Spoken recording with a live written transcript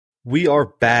We are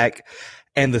back,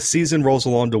 and the season rolls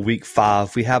along to week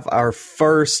 5. We have our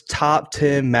first top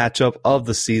 10 matchup of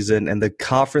the season, and the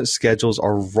conference schedules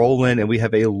are rolling, and we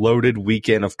have a loaded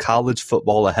weekend of college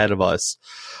football ahead of us.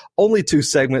 Only 2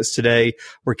 segments today.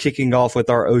 We're kicking off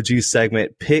with our OG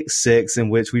segment, Pick 6,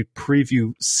 in which we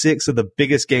preview 6 of the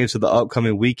biggest games of the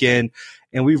upcoming weekend,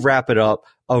 and we wrap it up.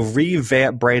 A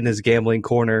revamped Brandon's Gambling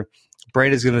Corner.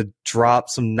 Brandon's going to drop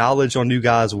some knowledge on you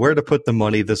guys where to put the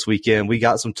money this weekend. We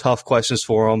got some tough questions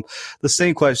for them. The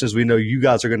same questions we know you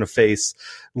guys are going to face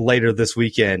later this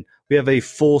weekend. We have a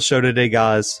full show today,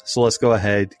 guys, so let's go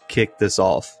ahead, kick this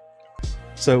off.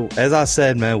 So, as I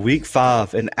said, man, week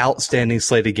 5, an outstanding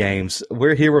slate of games.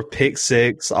 We're here with Pick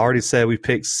 6. I already said we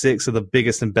picked 6 of the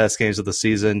biggest and best games of the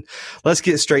season. Let's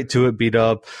get straight to it,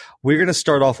 B-Dub. We're going to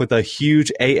start off with a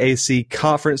huge AAC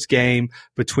conference game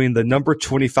between the number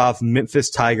 25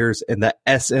 Memphis Tigers and the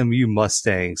SMU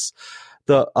Mustangs.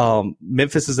 The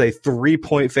Memphis is a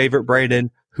 3-point favorite,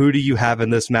 Brandon. Who do you have in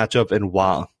this matchup and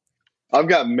why? I've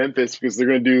got Memphis because they're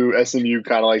going to do SMU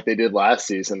kind of like they did last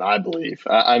season, I believe.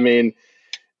 I mean,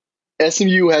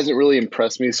 SMU hasn't really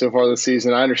impressed me so far this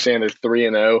season. I understand they're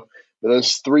 3-0, but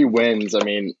those 3 wins, I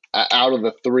mean, out of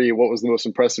the 3, what was the most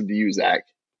impressive to you, Zach?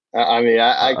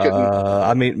 I couldn't.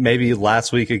 I mean, maybe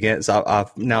last week against, now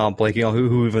I'm blanking on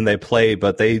who even they played,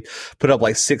 but they put up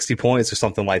like 60 points or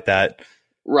something like that.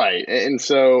 Right. And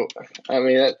so, I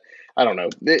mean, I don't know.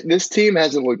 This team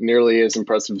hasn't looked nearly as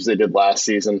impressive as they did last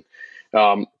season.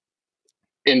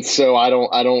 And so I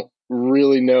don't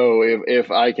really know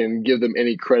if I can give them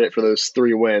any credit for those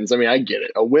 3 wins. I mean, I get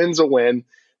it. A win's a win,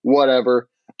 whatever.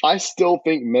 I still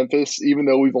think Memphis, even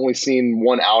though we've only seen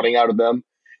 1 outing out of them,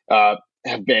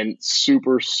 have been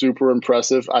super, super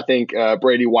impressive. I think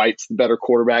Brady White's the better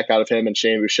quarterback out of him and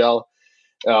Shane Buechele.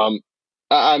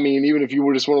 I mean, even if you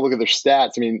just want to look at their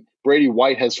stats, I mean, Brady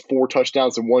White has 4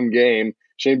 touchdowns in 1 game.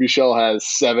 Shane Buechele has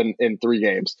 7 in 3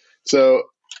 games. So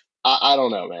I don't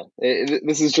know, man.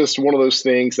 This is just one of those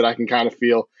things that I can kind of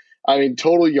feel. I mean,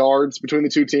 total yards between the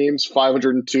 2 teams,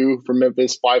 502 for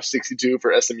Memphis, 562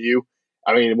 for SMU.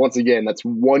 I mean, once again, that's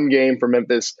 1 game for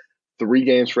Memphis, 3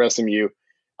 games for SMU.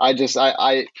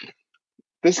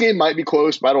 This game might be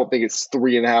close, but I don't think it's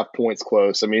 3.5 points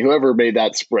close. I mean, whoever made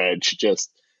that spread should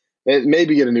just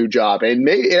maybe get a new job. And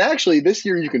actually, this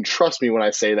year you can trust me when I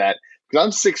say that because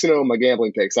I'm 6-0 in my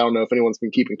gambling picks. I don't know if anyone's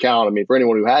been keeping count. I mean, for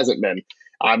anyone who hasn't been,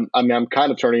 I'm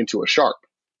kind of turning into a shark.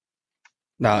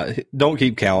 Nah, don't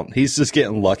keep count. He's just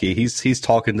getting lucky. He's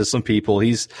talking to some people.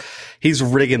 He's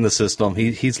rigging the system.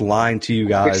 He's lying to you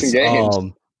guys. Fixing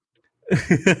games.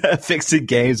 Fixing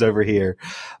games over here.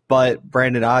 But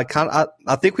Brandon, I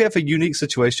think we have a unique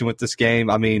situation with this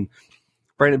game. I mean,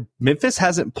 Brandon, Memphis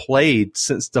hasn't played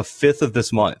since the 5th of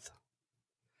this month.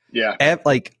 Yeah.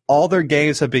 Like all their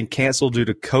games have been canceled due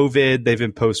to COVID. They've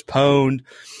been postponed.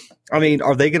 I mean,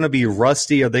 are they going to be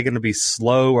rusty? Are they going to be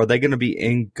slow? Are they going to be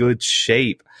in good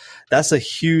shape? That's a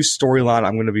huge storyline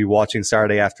I'm going to be watching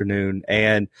Saturday afternoon.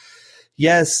 And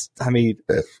yes, I mean,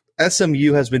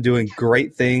 SMU has been doing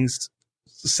great things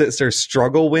since their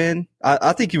struggle win.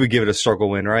 I think you would give it a struggle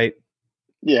win, right?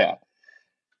 Yeah.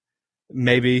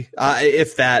 Maybe.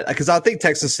 If that, because I think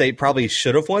Texas State probably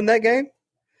should have won that game.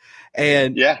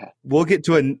 And yeah, we'll get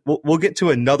to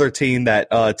another team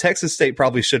that Texas State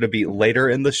probably should have beat later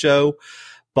in the show.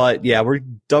 But yeah, we're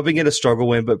dubbing it a struggle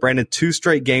win. But Brandon, 2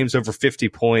 straight games over 50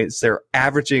 points. They're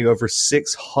averaging over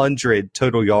 600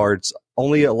 total yards,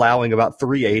 only allowing about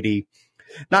 380.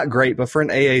 Not great, but for an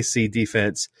AAC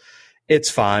defense, it's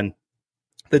fine.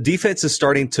 The defense is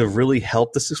starting to really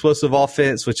help this explosive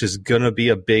offense, which is going to be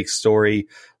a big story.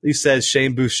 You said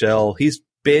Shane Buechele, he's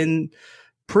been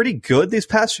pretty good these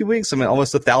past few weeks. I mean,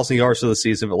 almost 1,000 yards for the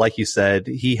season, but like you said,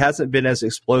 he hasn't been as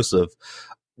explosive.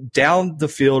 Down the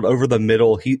field, over the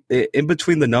middle, in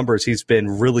between the numbers, he's been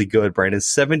really good, Brandon.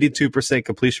 72%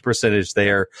 completion percentage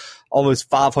there, almost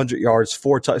 500 yards,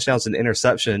 4 touchdowns, and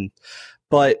interception.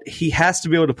 But he has to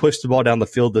be able to push the ball down the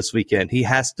field this weekend. He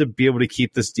has to be able to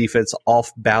keep this defense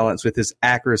off balance with his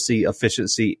accuracy,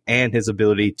 efficiency, and his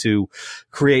ability to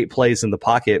create plays in the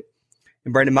pocket.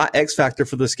 And Brandon, my X factor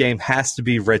for this game has to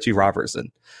be Reggie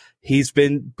Robertson. He's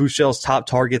been Buechele's top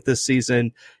target this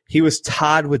season. He was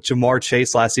tied with Jamar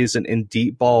Chase last season in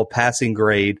deep ball passing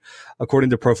grade,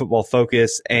 according to Pro Football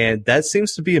Focus. And that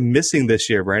seems to be a missing this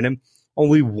year, Brandon.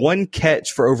 Only 1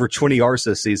 catch for over 20 yards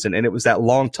this season, and it was that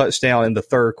long touchdown in the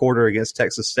 3rd quarter against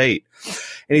Texas State.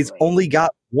 And he's only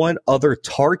got 1 other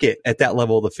target at that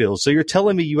level of the field. So you're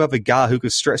telling me you have a guy who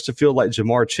could stretch the field like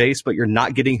Jamar Chase, but you're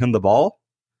not getting him the ball?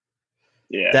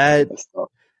 Yeah, that's tough.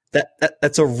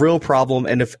 That's a real problem.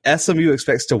 And if SMU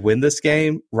expects to win this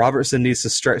game, Robertson needs to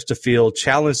stretch the field,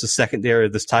 challenge the secondary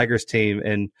of this Tigers team.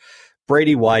 And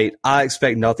Brady White, I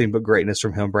expect nothing but greatness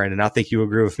from him, Brandon. I think you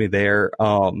agree with me there.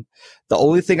 The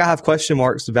only thing I have question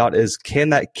marks about is, can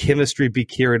that chemistry be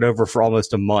carried over for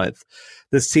almost a month?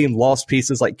 This team lost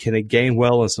pieces like Kenny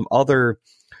Gainwell and some other,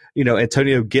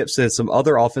 Antonio Gibson, some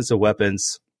other offensive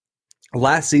weapons.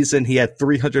 Last season, he had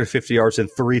 350 yards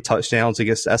and 3 touchdowns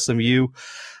against SMU.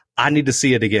 I need to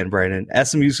see it again, Brandon.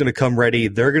 SMU's going to come ready.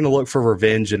 They're going to look for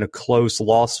revenge in a close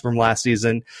loss from last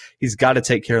season. He's got to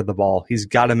take care of the ball. He's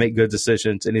got to make good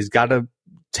decisions, and he's got to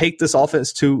take this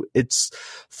offense to its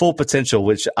full potential,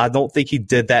 which I don't think he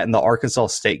did that in the Arkansas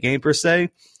State game per se.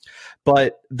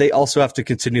 But they also have to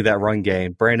continue that run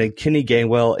game. Brandon, Kenny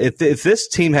Gainwell, if this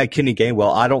team had Kenny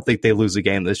Gainwell, I don't think they lose a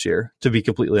game this year, to be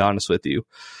completely honest with you.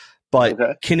 But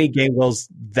okay. Kenny Gainwell's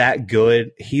that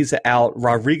good. He's out.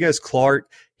 Rodriguez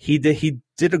Clark, he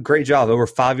did a great job. Over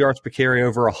 5 yards per carry,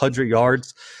 over 100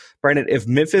 yards. Brandon, if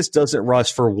Memphis doesn't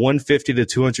rush for 150 to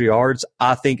 200 yards,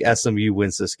 I think SMU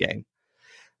wins this game.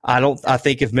 I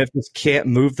think if Memphis can't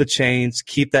move the chains,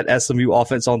 keep that SMU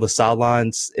offense on the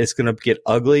sidelines, it's going to get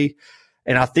ugly.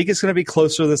 And I think it's going to be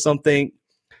closer than something,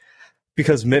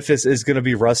 because Memphis is going to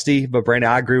be rusty. But, Brandon,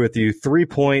 I agree with you. 3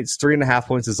 points, 3.5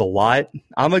 points is a lot.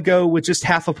 I'm going to go with just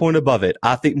half a point above it.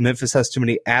 I think Memphis has too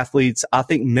many athletes. I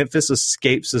think Memphis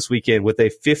escapes this weekend with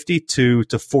a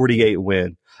 52-48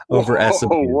 win over SMU.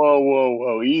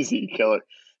 Whoa. Easy, Killer.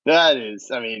 That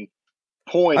is,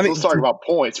 points. Let's talk about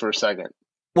points for a second.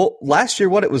 Well, last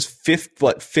year, it was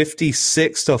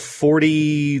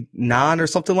 56-49 or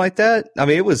something like that?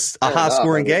 It was a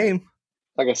high-scoring game.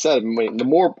 Like I said, the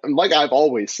more, like I've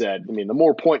always said, the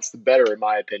more points, the better, in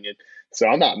my opinion. So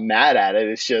I'm not mad at it.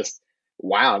 It's just,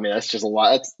 wow. That's just a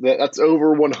lot. That's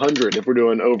over 100 if we're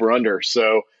doing over under.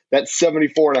 So that's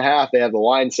 74.5. They have the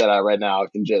line set at right now.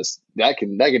 It can just that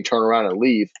can turn around and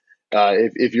leave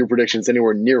if your prediction's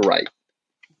anywhere near right.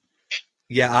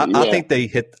 Yeah, I think they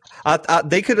hit.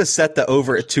 They could have set the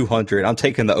over at 200. I'm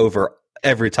taking the over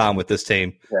every time with this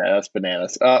team. Yeah, that's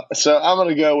bananas. So I'm going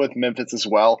to go with Memphis as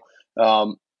well.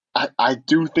 I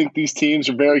do think these teams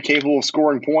are very capable of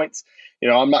scoring points.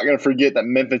 I'm not going to forget that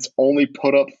Memphis only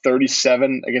put up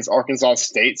 37 against Arkansas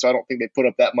State, so I don't think they put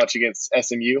up that much against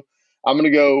SMU. I'm going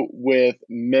to go with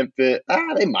Memphis.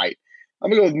 They might.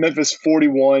 I'm going to go with Memphis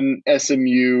 41,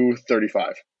 SMU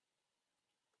 35.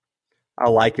 I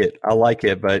like it.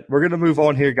 But we're going to move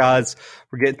on here, guys.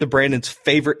 We're getting to Brandon's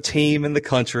favorite team in the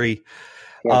country.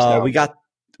 We got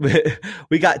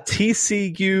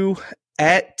TCU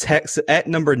at Texas, at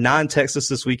number 9 Texas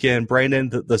this weekend.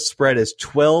 Brandon, the spread is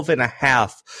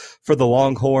 12.5 for the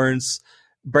Longhorns.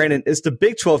 Brandon, is the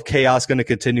Big 12 chaos going to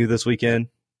continue this weekend?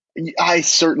 I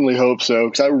certainly hope so,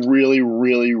 because I really,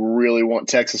 really, really want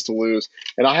Texas to lose,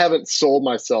 and I haven't sold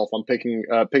myself on picking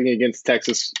against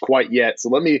Texas quite yet. So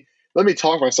let me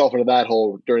talk myself into that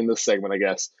hole during this segment, I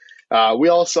guess. We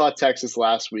all saw Texas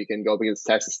last weekend go up against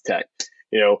Texas Tech.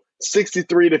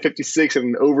 63-56 in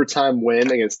an overtime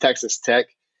win against Texas Tech.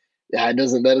 That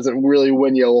doesn't really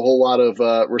win you a whole lot of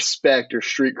respect or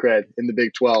street cred in the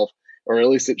Big 12, or at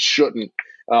least it shouldn't.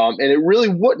 And it really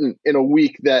wouldn't in a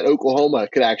week that Oklahoma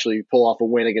could actually pull off a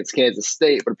win against Kansas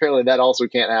State, but apparently that also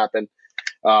can't happen.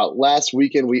 Last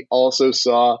weekend, we also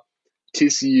saw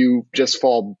TCU just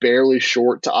fall barely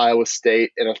short to Iowa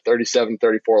State in a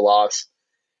 37-34 loss.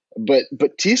 But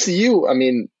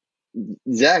TCU,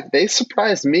 Zach, they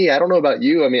surprised me. I don't know about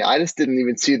you. I just didn't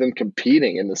even see them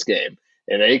competing in this game.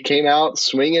 And they came out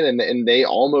swinging, and they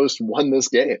almost won this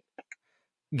game.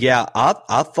 Yeah,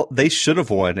 I thought they should have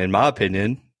won, in my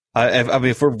opinion.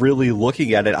 If we're really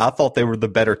looking at it, I thought they were the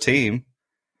better team.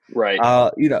 Right.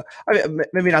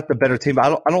 Maybe not the better team.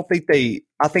 But I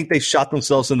think they shot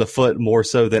themselves in the foot more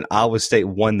so than Iowa State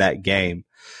won that game.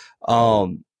 A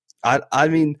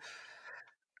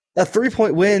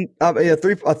 3-point win, a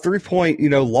 3-point,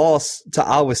 loss to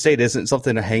Iowa State isn't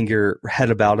something to hang your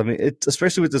head about.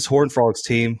 Especially with this Horned Frogs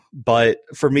team. But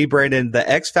for me, Brandon, the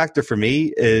X factor for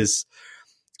me is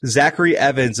Zachary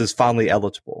Evans is finally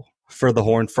eligible for the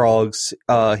Horned Frogs.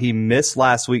 He missed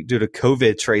last week due to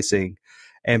COVID tracing.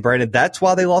 And Brandon, that's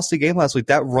why they lost the game last week.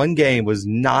 That run game was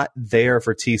not there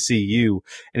for TCU.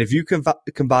 And if you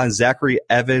combine Zachary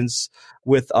Evans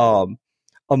with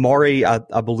Amari,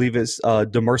 I believe it's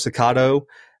Demercado.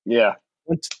 Yeah.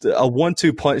 A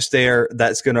 1-2 punch there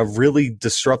that's going to really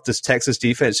disrupt this Texas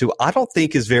defense, who I don't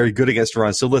think is very good against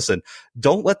runs. So listen,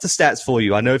 don't let the stats fool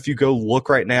you. I know if you go look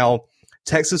right now,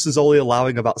 Texas is only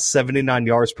allowing about 79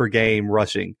 yards per game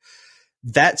rushing.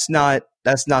 That's not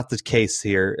the case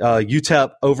here.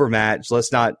 UTEP overmatched.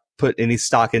 Let's not put any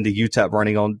stock into UTEP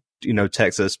running on,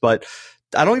 Texas, but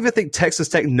I don't even think Texas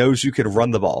Tech knows you could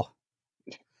run the ball.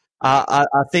 I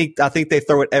think they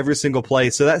throw it every single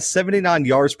play. So that 79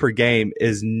 yards per game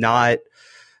is not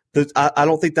I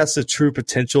don't think that's the true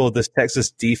potential of this Texas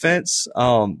defense.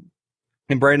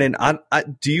 And Brandon,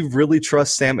 do you really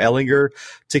trust Sam Ehlinger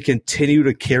to continue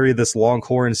to carry this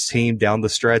Longhorns team down the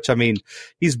stretch? I mean,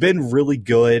 he's been really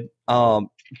good,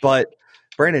 but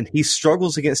Brandon, he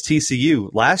struggles against TCU.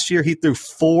 Last year, he threw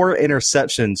 4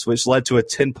 interceptions, which led to a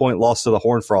 10-point loss to the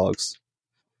Horned Frogs.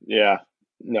 Yeah.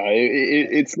 No,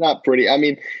 it's not pretty. I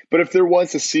mean, but if there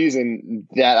was a season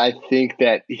that I think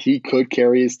that he could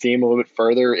carry his team a little bit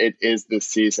further, it is this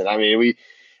season. I mean,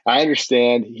 I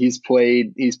understand he's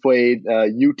played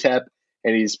UTEP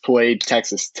and he's played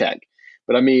Texas Tech,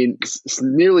 but I mean,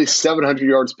 nearly 700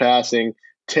 yards passing,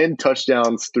 10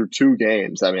 touchdowns through 2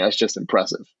 games. I mean, that's just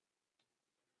impressive.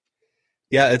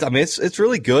 Yeah, it's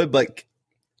really good, but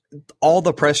all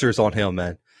the pressure's on him,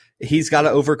 man. He's got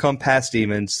to overcome past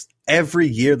demons. Every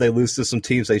year they lose to some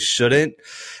teams they shouldn't.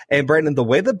 And Brandon, the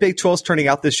way the Big 12 is turning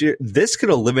out this year, this could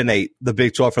eliminate the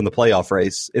Big 12 from the playoff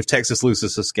race if Texas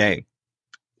loses this game.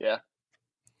 Yeah.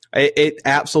 It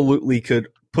absolutely could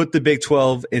put the Big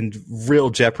 12 in real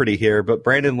jeopardy here. But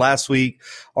Brandon, last week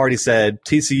already said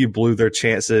TCU blew their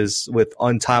chances with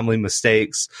untimely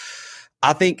mistakes.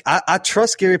 I think I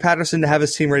trust Gary Patterson to have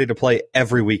his team ready to play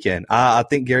every weekend. I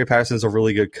think Gary Patterson is a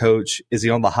really good coach. Is he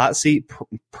on the hot seat?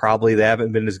 Probably. They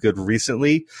haven't been as good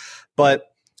recently. But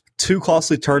 2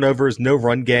 costly turnovers, no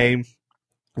run game,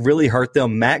 really hurt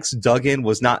them. Max Duggan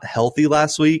was not healthy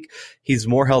last week. He's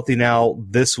more healthy now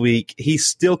this week. He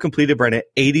still completed, Brandon,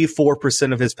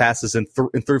 84% of his passes and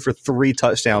threw for 3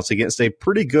 touchdowns against a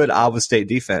pretty good Iowa State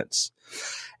defense.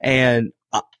 And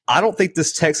I don't think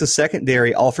this Texas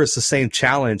secondary offers the same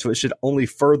challenge, which should only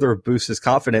further boost his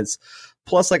confidence.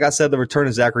 Plus, like I said, the return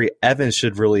of Zachary Evans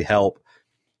should really help.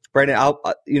 Brandon,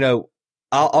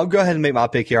 I'll go ahead and make my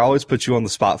pick here. I always put you on the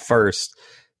spot first.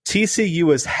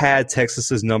 TCU has had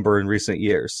Texas's number in recent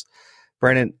years.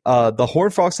 Brandon, the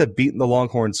Horned Frogs have beaten the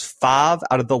Longhorns 5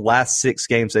 out of the last 6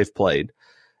 games they've played.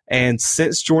 And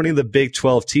since joining the Big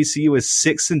 12, TCU is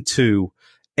 6-2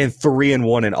 and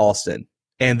 3-1 in Austin.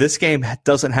 And this game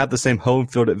doesn't have the same home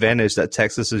field advantage that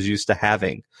Texas is used to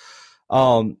having.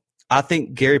 I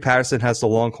think Gary Patterson has the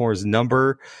Longhorns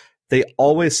number. They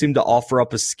always seem to offer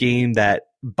up a scheme that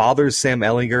bothers Sam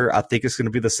Ehlinger. I think it's going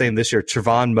to be the same this year.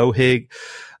 Trevon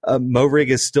Moehrig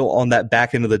is still on that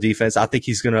back end of the defense. I think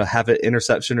he's going to have an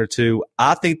interception or 2.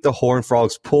 I think the Horned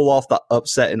Frogs pull off the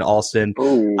upset in Austin.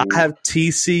 Ooh. I have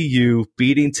TCU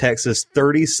beating Texas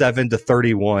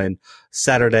 37-31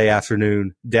 Saturday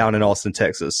afternoon down in Austin,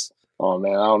 Texas. Oh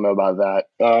man, I don't know about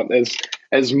that.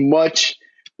 As much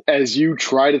as you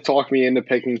try to talk me into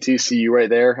picking TCU right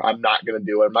there, I'm not going to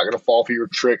do it. I'm not going to fall for your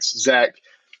tricks, Zach.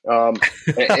 And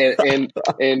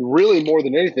really more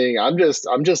than anything, I'm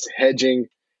just hedging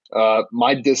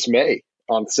my dismay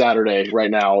on Saturday right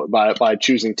now by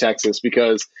choosing Texas,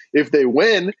 because if they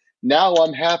win, now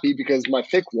I'm happy because my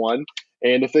pick won.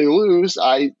 And if they lose,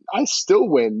 I still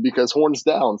win because horns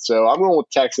down. So I'm going with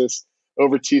Texas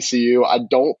over TCU. I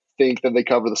don't think that they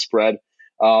cover the spread.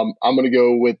 I'm going to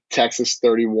go with Texas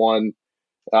 31,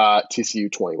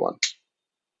 TCU 21.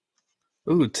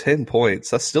 Ooh, 10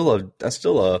 points. That's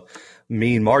still a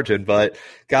mean margin. But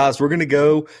guys, we're going to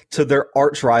go to their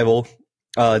arch rival.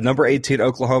 Number 18,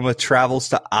 Oklahoma travels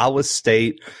to Iowa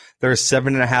State. They're a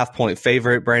 7.5-point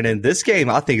favorite. Brandon, this game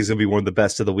I think is going to be one of the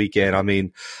best of the weekend. I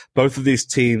mean, both of these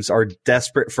teams are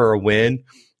desperate for a win.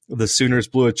 The Sooners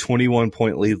blew a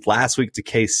 21-point lead last week to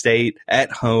K-State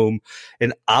at home,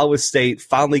 and Iowa State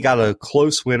finally got a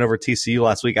close win over TCU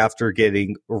last week after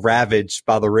getting ravaged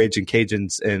by the Raging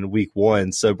Cajuns in week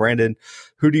 1. So, Brandon,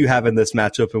 who do you have in this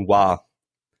matchup and why?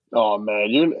 Oh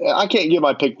man, I can't get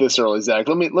my pick this early, Zach.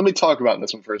 Let me talk about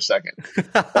this one for a second.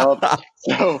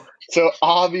 So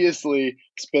obviously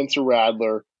Spencer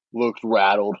Rattler looked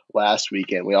rattled last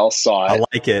weekend. We all saw it.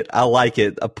 I like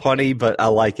it. A punny, but I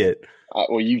like it.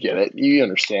 Well, you get it. You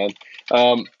understand.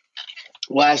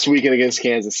 Last weekend against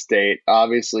Kansas State,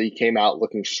 obviously he came out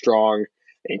looking strong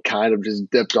and kind of just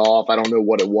dipped off. I don't know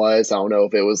what it was. I don't know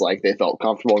if it was like they felt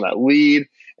comfortable in that lead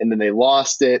and then they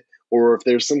lost it, or if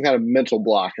there's some kind of mental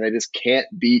block and they just can't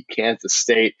beat Kansas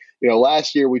State.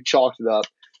 Last year we chalked it up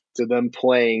to them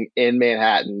playing in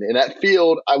Manhattan. And that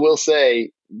field, I will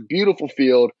say, beautiful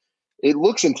field. It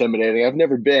looks intimidating. I've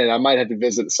never been. I might have to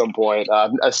visit at some point.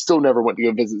 I still never went to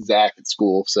go visit Zach at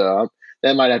school, so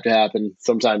that might have to happen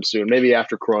sometime soon, maybe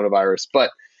after coronavirus. But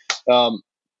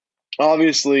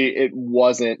obviously it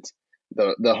wasn't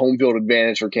the home field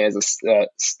advantage for Kansas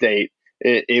State.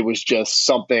 It was just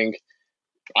something.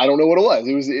 I don't know what it was.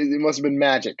 It must have been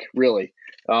magic, really.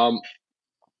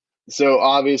 So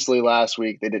obviously last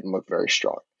week they didn't look very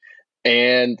strong,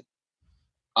 and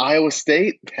Iowa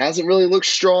State hasn't really looked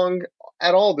strong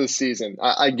at all this season.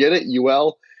 I get it,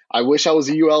 UL. I wish I was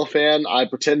a UL fan. I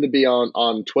pretend to be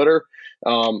on Twitter.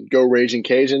 Go Raging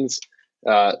Cajuns.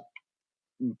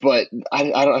 But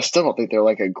I still don't think they're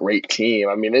like a great team.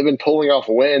 I mean, they've been pulling off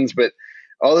wins, but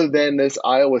other than this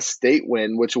Iowa State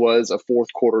win, which was a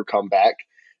fourth quarter comeback,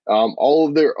 all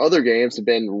of their other games have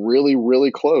been really,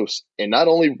 really close. And not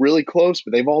only really close,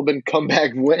 but they've all been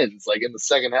comeback wins, like in the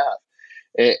second half.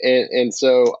 And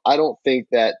so I don't think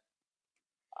that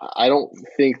a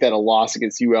loss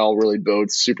against UL really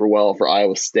bodes super well for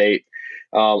Iowa State.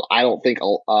 I don't think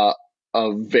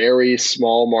a very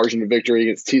small margin of victory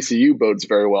against TCU bodes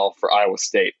very well for Iowa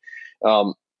State.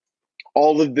 All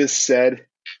of this said,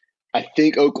 I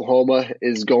think Oklahoma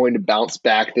is going to bounce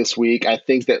back this week. I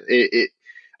think that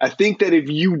if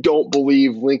you don't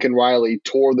believe Lincoln Riley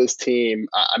tore this team,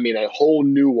 I mean a whole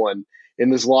new one in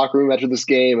this locker room after this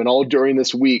game and all during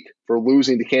this week for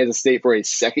losing to Kansas State for a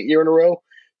second year in a row,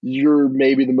 you're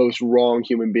maybe the most wrong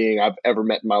human being I've ever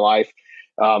met in my life.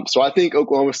 So I think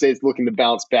Oklahoma State's looking to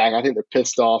bounce back. I think they're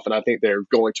pissed off, and I think they're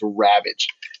going to ravage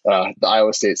the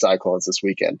Iowa State Cyclones this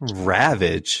weekend.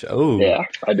 Ravage? Oh, yeah,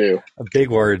 I do. Big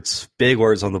words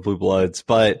on the Blue Bloods.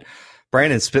 But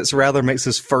Brandon, Spencer Rattler makes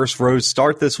his first road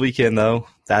start this weekend, though.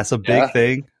 That's a big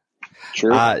thing.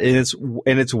 True. And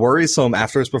it's worrisome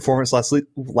after his performance last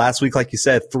week, like you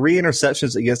said, 3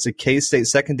 interceptions against a K-State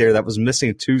secondary that was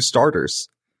missing 2 starters.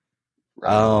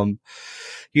 Right.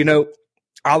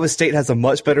 Iowa State has a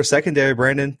much better secondary,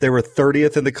 Brandon. They were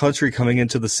 30th in the country coming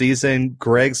into the season.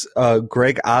 Greg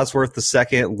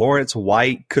Osworth II, Lawrence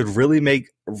White could really make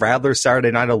Rattler's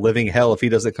Saturday night a living hell if he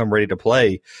doesn't come ready to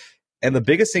play. And the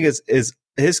biggest thing is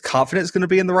his confidence going to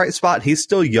be in the right spot. He's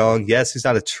still young. Yes, he's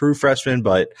not a true freshman,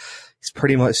 but he's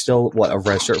pretty much still a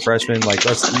redshirt freshman. Like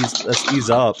let's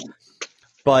ease up.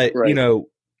 But right.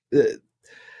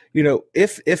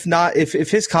 If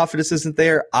his confidence isn't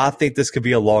there, I think this could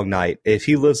be a long night. If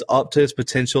he lives up to his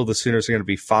potential, the Sooners are going to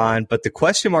be fine. But the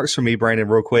question marks for me, Brandon,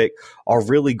 real quick, are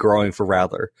really growing for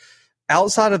Rattler.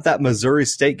 Outside of that Missouri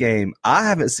State game, I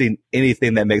haven't seen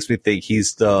anything that makes me think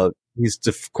he's the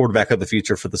quarterback of the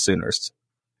future for the Sooners.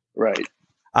 Right.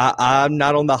 I'm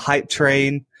not on the hype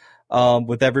train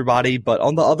with everybody, but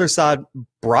on the other side,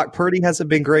 Brock Purdy hasn't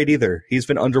been great either. He's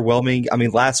been underwhelming. I mean,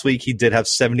 last week he did have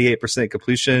 78%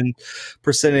 completion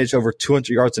percentage, over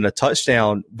 200 yards and a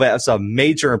touchdown, but that's a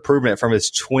major improvement from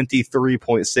his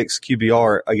 23.6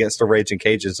 QBR against the Raging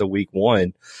Cajuns in week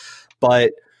 1.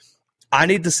 But I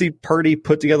need to see Purdy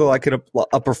put together like a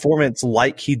performance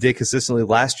like he did consistently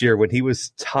last year when he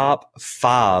was top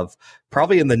 5,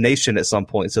 probably in the nation at some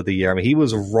points of the year. I mean, he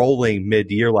was rolling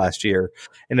mid-year last year.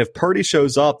 And if Purdy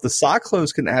shows up, the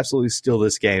Cyclones can absolutely steal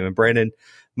this game. And Brandon,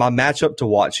 my matchup to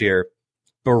watch here,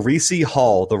 Barisi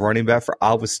Hall, the running back for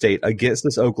Iowa State, against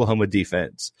this Oklahoma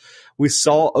defense. We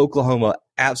saw Oklahoma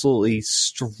absolutely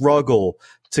struggle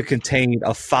to contain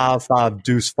a 5-5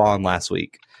 Deuce Vaughn last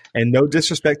week. And no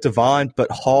disrespect to Vaughn,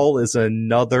 but Hall is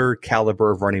another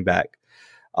caliber of running back.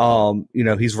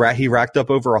 He racked up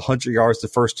over 100 yards the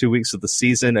first 2 weeks of the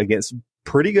season against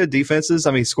pretty good defenses.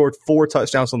 I mean, he scored 4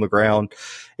 touchdowns on the ground.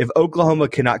 If Oklahoma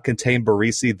cannot contain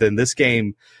Barisi, then this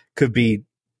game could be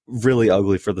really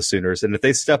ugly for the Sooners. And if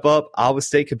they step up, Iowa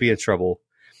State could be in trouble.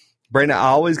 Brandon, I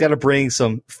always got to bring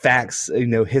some facts,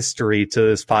 history to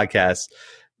this podcast.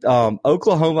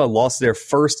 Oklahoma lost their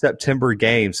first September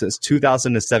game since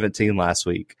 2017 last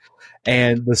week.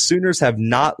 And the Sooners have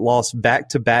not lost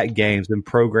back-to-back games in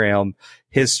program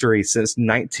history since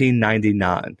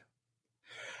 1999.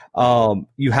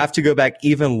 You have to go back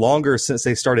even longer since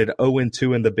they started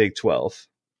 0-2 in the Big 12.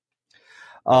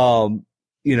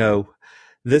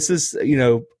 This is,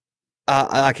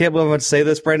 I can't believe I'm going to say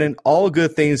this, Brandon. All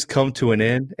good things come to an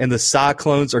end, and the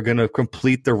Cyclones are going to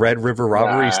complete the Red River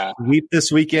Robbery sweep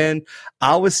this weekend.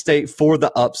 Iowa State for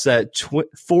the upset,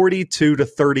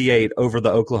 42-38 over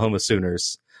the Oklahoma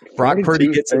Sooners. Brock Purdy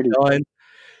gets it done.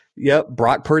 Yep,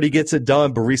 Brock Purdy gets it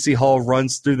done. Barisi Hall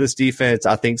runs through this defense.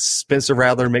 I think Spencer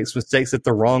Rattler makes mistakes at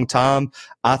the wrong time.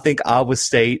 I think Iowa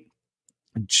State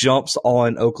jumps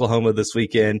on Oklahoma this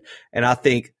weekend, and I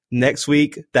think next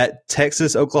week, that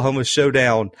Texas-Oklahoma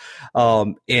showdown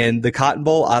in the Cotton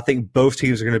Bowl, I think both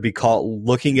teams are going to be caught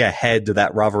looking ahead to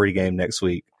that rivalry game next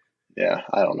week. Yeah,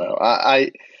 I don't know.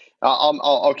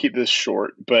 I'll keep this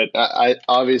short, but I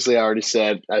obviously I already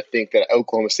said I think that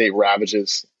Oklahoma State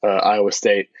ravages Iowa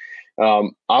State.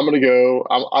 I'm going to go.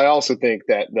 I also think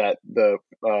that the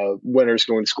winner is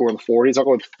going to score in the 40s. I'll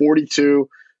go with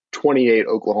 42-28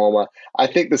 Oklahoma. I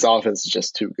think this offense is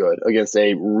just too good against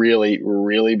a really,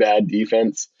 really bad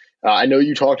defense. I know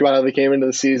you talked about how they came into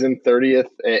the season 30th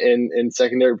in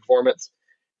secondary performance.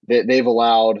 They've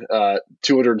allowed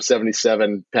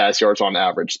 277 pass yards on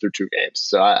average through 2 games.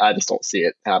 So I just don't see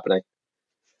it happening.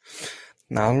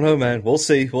 I don't know, man. We'll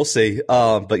see. We'll see.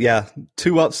 But yeah,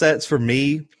 2 upsets for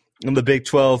me in the Big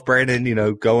 12.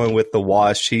 Brandon, going with the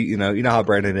wash. You know how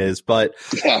Brandon is. But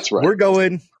that's right. We're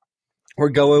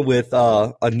going with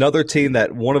another team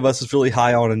that one of us is really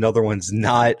high on, another one's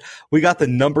not. We got the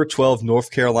number 12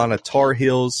 North Carolina Tar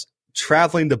Heels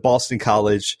traveling to Boston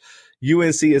College.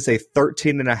 UNC is a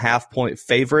 13.5-point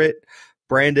favorite.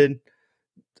 Brandon,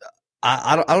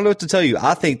 I don't know what to tell you.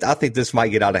 I think this might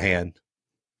get out of hand.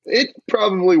 It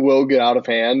probably will get out of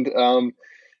hand.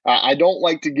 I don't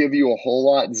like to give you a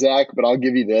whole lot, Zach, but I'll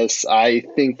give you this. I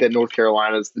think that North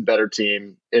Carolina is the better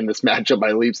team in this matchup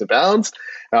by leaps and bounds.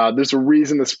 There's a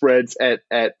reason the spread's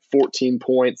at 14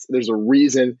 points. There's a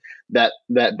reason that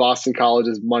Boston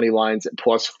College's money line's at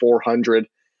plus 400.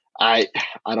 I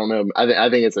don't know. I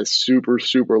think it's a super,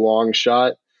 super long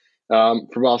shot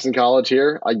for Boston College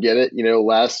here. I get it.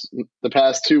 The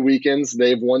past 2 weekends,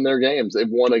 they've won their games. They've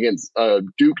won against a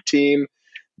Duke team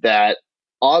that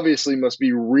obviously must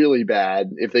be really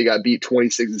bad if they got beat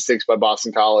 26-6 by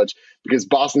Boston College, because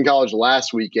Boston College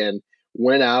last weekend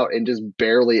went out and just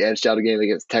barely edged out a game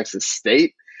against Texas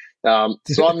State. So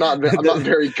I'm not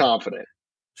very confident.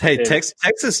 Hey,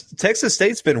 Texas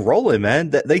State's been rolling,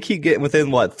 man. They keep getting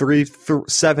within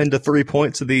 7 to 3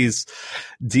 points of these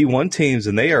D1 teams,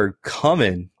 and they are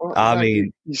coming. Well, I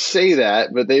mean, you say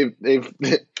that, but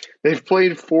they've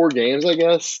played 4 games, I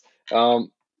guess,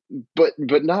 but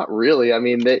not really. I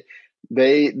mean,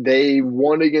 they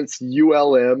won against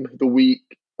ULM the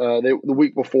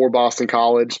week before Boston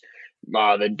College.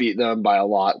 They beat them by a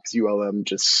lot because ULM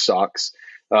just sucks.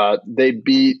 They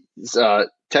beat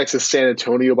Texas San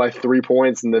Antonio by 3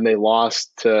 points, and then they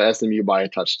lost to SMU by a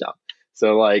touchdown.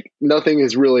 So, nothing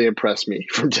has really impressed me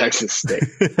from Texas State.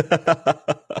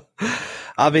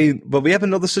 I mean, but we have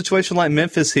another situation like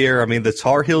Memphis here. I mean, the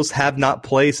Tar Heels have not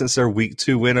played since their Week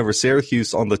 2 win over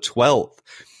Syracuse on the 12th.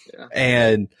 Yeah.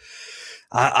 And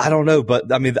I don't know,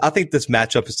 but I mean, I think this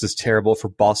matchup is just terrible for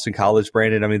Boston College,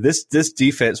 Brandon. I mean, this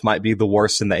defense might be the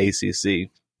worst in the ACC.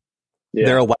 Yeah.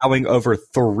 They're allowing over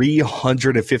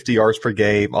 350 yards per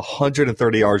game,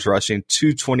 130 yards rushing,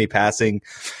 220 passing.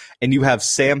 And you have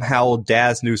Sam Howell,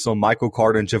 Daz Newsome, Michael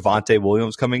Carter, and Javonte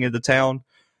Williams coming into town.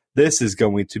 This is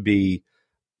going to be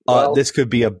this could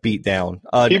be a beatdown,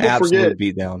 an absolute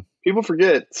beatdown. People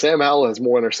forget Sam Howell has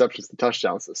more interceptions than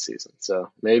touchdowns this season. So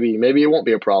maybe it won't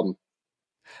be a problem.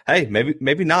 Hey,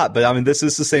 maybe not, but I mean, this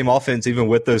is the same offense, even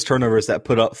with those turnovers, that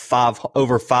put up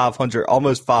over 500,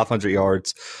 almost 500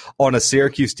 yards on a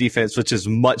Syracuse defense, which is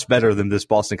much better than this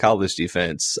Boston College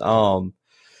defense. And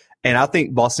I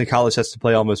think Boston College has to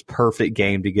play almost perfect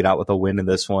game to get out with a win in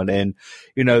this one. And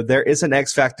there is an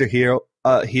X factor here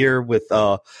with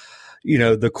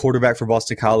the quarterback for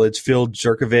Boston College, Phil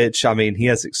Jurkovich. I mean, he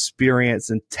has experience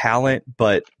and talent,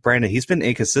 but Brandon, he's been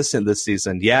inconsistent this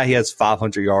season. Yeah, he has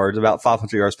 500 yards, about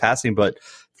 500 yards passing, but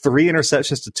 3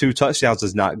 interceptions to 2 touchdowns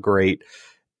is not great.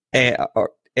 Or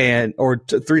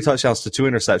 3 touchdowns to 2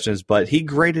 interceptions, but he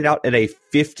graded out at a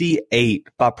 58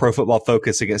 by Pro Football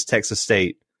Focus against Texas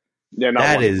State. Yeah,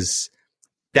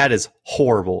 that is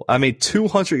horrible. I mean,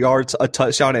 200 yards, a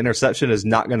touchdown, interception is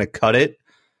not going to cut it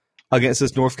against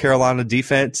this North Carolina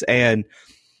defense. And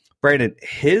Brandon,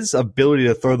 his ability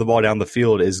to throw the ball down the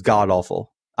field is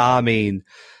god-awful. I mean,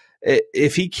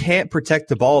 if he can't protect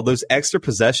the ball, those extra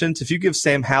possessions, if you give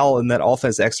Sam Howell and that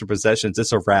offense extra possessions,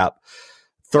 it's a wrap.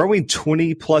 Throwing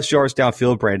 20-plus yards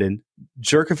downfield, Brandon,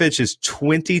 Jurkovich is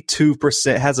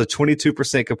 22%, has a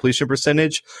 22% completion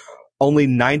percentage, only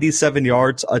 97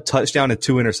 yards, a touchdown, and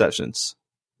 2 interceptions.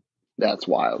 That's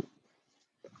wild.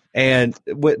 And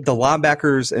with the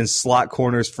linebackers and slot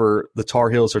corners for the Tar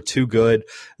Heels are too good.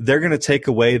 They're going to take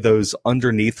away those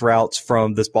underneath routes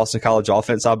from this Boston College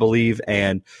offense, I believe,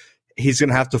 and he's going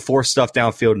to have to force stuff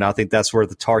downfield, and I think that's where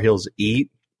the Tar Heels eat.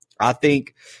 I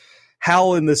think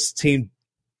Howell in this team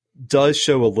does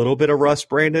show a little bit of rust,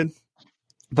 Brandon,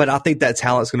 but I think that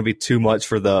talent's going to be too much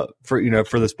for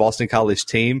this Boston College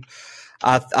team.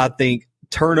 I think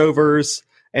turnovers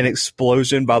and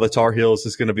explosion by the Tar Heels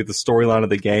is going to be the storyline of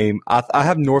the game. I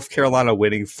have North Carolina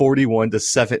winning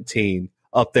 41-17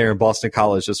 up there in Boston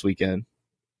College this weekend.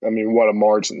 I mean, what a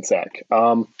margin, Zach.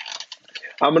 I'm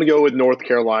going to go with North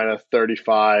Carolina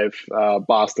 35,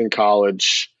 Boston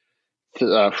College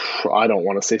I don't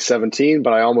want to say 17,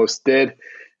 but I almost did.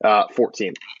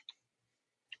 14.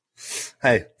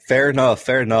 Hey, fair enough.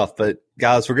 But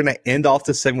guys, we're going to end off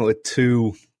this segment with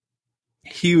two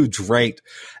huge ranked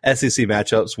SEC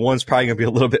matchups. One's probably going to be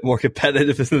a little bit more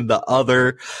competitive than the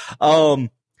other.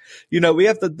 We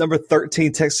have the number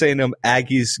 13 Texas A&M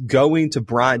Aggies going to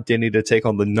Bryant-Denny to take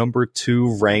on the number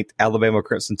 2 ranked Alabama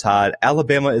Crimson Tide.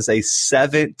 Alabama is a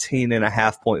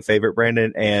 17.5 point favorite,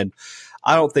 Brandon, and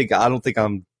I don't think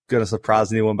I'm going to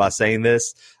surprise anyone by saying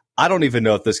this. I don't even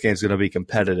know if this game's going to be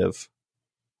competitive.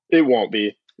 It won't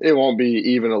be. It won't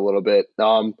be even a little bit.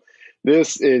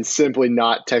 This is simply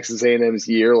not Texas A&M's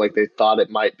year like they thought it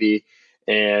might be.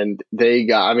 And they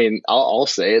got, I'll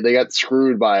say it, they got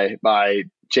screwed by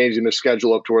changing their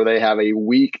schedule up to where they have a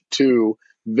week 2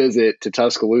 visit to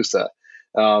Tuscaloosa.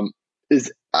 I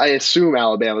assume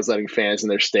Alabama's letting fans in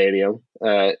their stadium.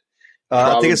 I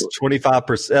think it's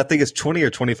 25%. I think it's 20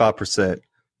 or 25%.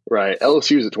 Right.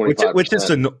 LSU's at 25%.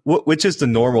 Which is the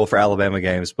normal for Alabama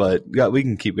games, but we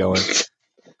can keep going.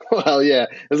 Well, yeah.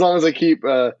 As long as I keep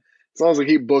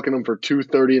booking them for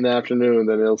 2:30 in the afternoon,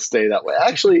 then it'll stay that way.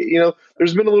 Actually,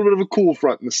 there's been a little bit of a cool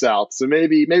front in the South, so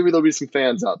maybe there'll be some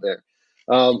fans out there.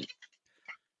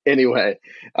 Anyway,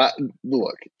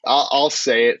 look, I'll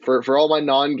say it for all my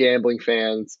non-gambling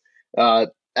fans.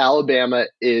 Alabama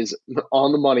is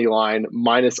on the money line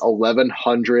minus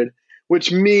 1,100,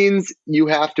 which means you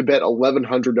have to bet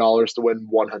 $1,100 to win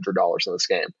 $100 in this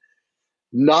game.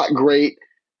 Not great.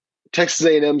 Texas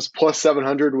A&M's plus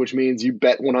 700, which means you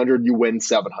bet 100, you win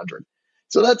 700.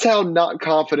 So that's how not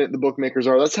confident the bookmakers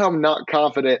are. That's how not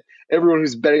confident everyone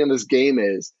who's betting on this game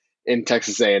is in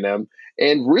Texas A&M.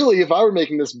 And really, if I were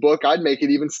making this book, I'd make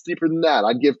it even steeper than that.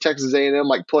 I'd give Texas A&M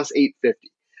like plus 850.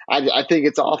 I think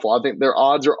it's awful. I think their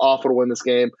odds are awful to win this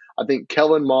game. I think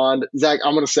Kellen Mond, Zach,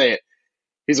 I'm going to say it.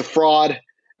 He's a fraud.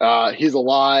 He's a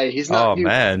lie. He's not.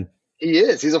 Man. He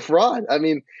is. He's a fraud.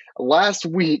 Last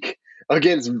week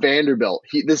against Vanderbilt,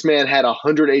 this man had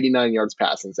 189 yards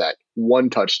passing, Zach. 1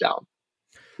 touchdown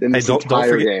in this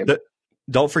entire game.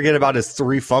 Don't forget about his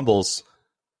 3 fumbles.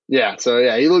 Yeah, so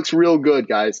he looks real good,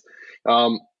 guys.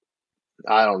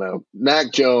 I don't know.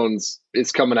 Mac Jones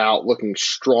is coming out looking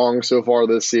strong so far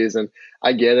this season.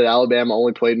 I get it. Alabama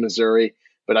only played Missouri.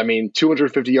 But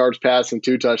 250 yards passing,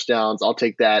 2 touchdowns. I'll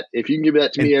take that. If you can give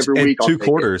that to me every week, I'll take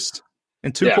it.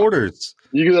 In 2 quarters.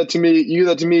 You give that to me. You give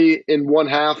that to me in 1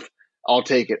 half. I'll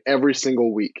take it every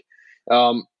single week.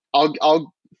 I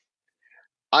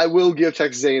will give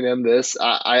Texas A&M this.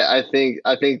 I think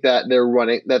that their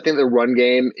run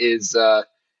game is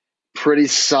pretty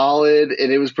solid,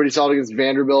 and it was pretty solid against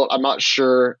Vanderbilt. I'm not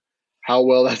sure how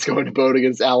well that's going to bode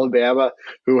against Alabama,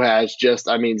 who has just,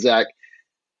 Zach,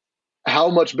 how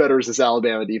much better is this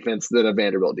Alabama defense than a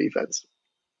Vanderbilt defense?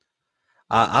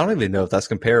 I don't even know if that's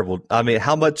comparable.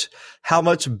 How much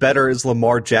better is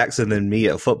Lamar Jackson than me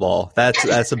at football?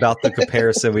 That's about the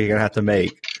comparison we're gonna have to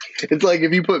make. It's like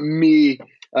if you put me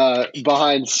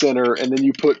behind center and then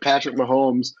you put Patrick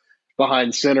Mahomes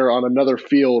behind center on another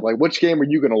field. Like, which game are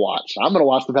you going to watch? I'm going to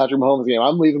watch the Patrick Mahomes game.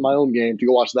 I'm leaving my own game to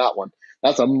go watch that one.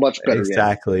 That's a much better game.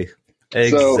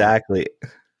 Exactly.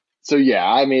 So yeah,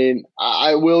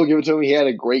 I will give it to him. He had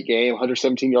a great game,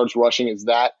 117 yards rushing is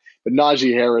that. But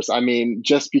Najee Harris,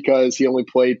 just because he only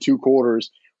played 2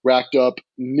 quarters, racked up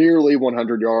nearly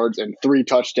 100 yards and 3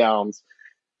 touchdowns,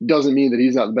 doesn't mean that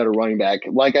he's not the better running back.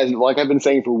 Like I've been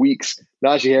saying for weeks,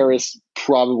 Najee Harris,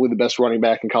 probably the best running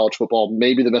back in college football,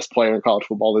 maybe the best player in college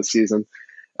football this season.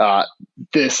 I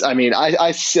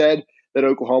said that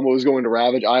Oklahoma was going to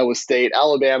ravage Iowa State.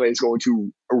 Alabama is going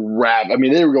to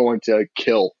they were going to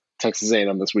kill Texas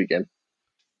A&M this weekend.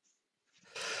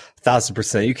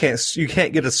 1,000%. You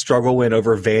can't get a struggle win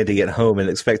over Vandy at home and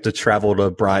expect to travel to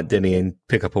Bryant-Denny and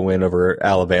pick up a win over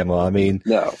Alabama.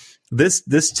 No.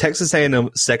 This Texas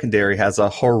A&M secondary has a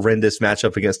horrendous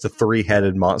matchup against the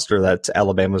 3-headed monster that's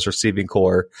Alabama's receiving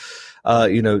core.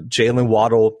 Jalen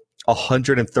Waddle,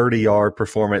 130-yard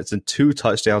performance and 2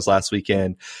 touchdowns last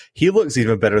weekend. He looks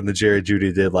even better than Jerry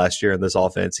Jeudy did last year in this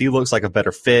offense. He looks like a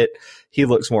better fit. He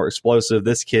looks more explosive.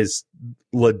 This kid's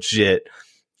legit.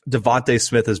 Devontae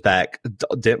Smith is back.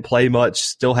 Didn't play much,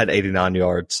 still had 89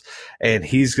 yards, and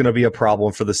he's going to be a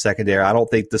problem for the secondary. I don't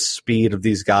think the speed of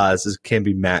these guys can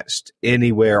be matched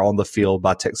anywhere on the field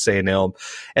by Texas A&M.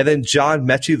 And then John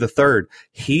Mechie III,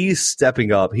 he's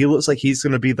stepping up. He looks like he's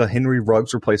going to be the Henry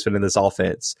Ruggs replacement in this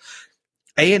offense.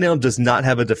 A&M does not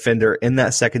have a defender in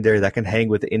that secondary that can hang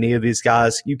with any of these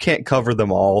guys. You can't cover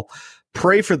them all.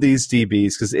 Pray for these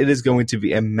DBs because it is going to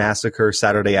be a massacre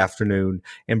Saturday afternoon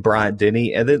in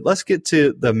Bryant-Denny. And then let's get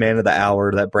to the man of the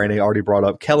hour that Brandon already brought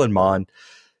up, Kellen Mond.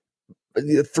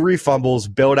 3 fumbles,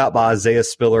 bailed out by Isaiah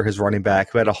Spiller, his running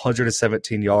back, who had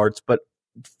 117 yards, but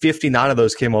 59 of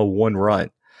those came on 1 run.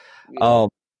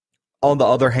 On the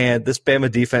other hand, this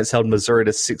Bama defense held Missouri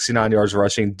to 69 yards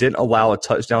rushing, didn't allow a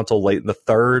touchdown until late in the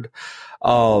third.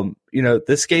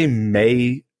 This game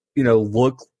may,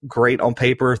 look great on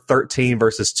paper, 13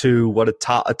 versus 2, what a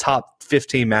top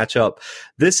 15 matchup.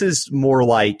 This is more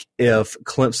like if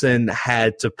Clemson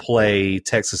had to play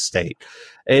Texas State.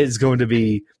 It's going to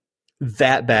be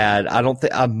that bad. I don't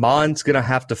think Amon's going to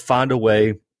have to find a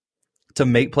way to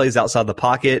make plays outside the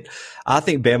pocket. I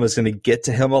think Bama's going to get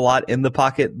to him a lot in the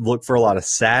pocket, look for a lot of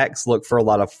sacks, look for a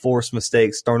lot of forced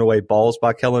mistakes, thrown away balls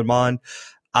by Kellen Mond.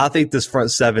 I think this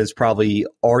front seven is probably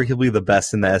arguably the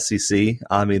best in the SEC.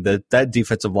 I mean, that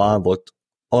defensive line looked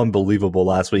unbelievable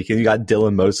last week. And you got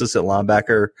Dylan Moses at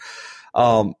linebacker.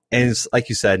 And it's, like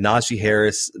you said, Najee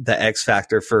Harris, the X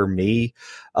factor for me.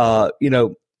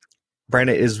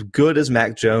 Brandon, as good as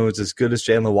Mac Jones, as good as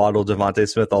Jalen Waddle, Devontae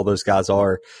Smith, all those guys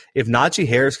are, if Najee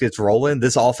Harris gets rolling,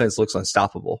 this offense looks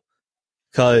unstoppable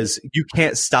because you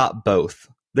can't stop both.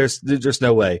 There's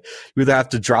no way. You either have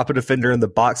to drop a defender in the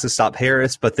box to stop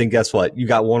Harris, but then guess what? You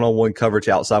got one-on-one coverage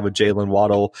outside with Jalen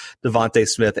Waddle, Devontae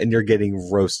Smith, and you're getting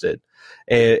roasted.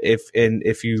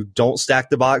 If you don't stack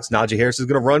the box, Najee Harris is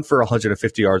going to run for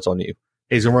 150 yards on you.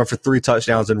 He's going to run for 3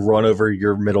 touchdowns and run over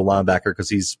your middle linebacker because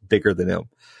he's bigger than him.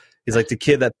 He's like the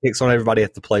kid that picks on everybody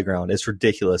at the playground. It's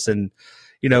ridiculous. And,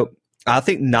 I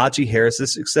think Najee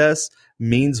Harris's success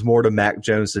means more to Mac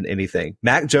Jones than anything.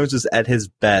 Mac Jones is at his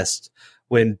best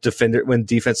when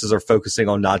defenses are focusing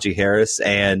on Najee Harris.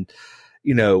 And,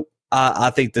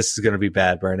 I think this is going to be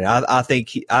bad, Brandon. I think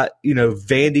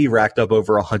Vandy racked up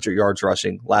over 100 yards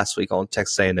rushing last week on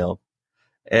Texas A&M.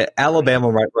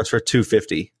 Alabama might rush for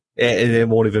 250, and it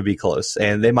won't even be close.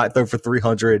 And they might throw for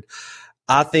 300.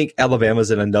 I think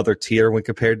Alabama's in another tier when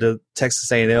compared to Texas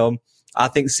A&M. I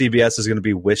think CBS is going to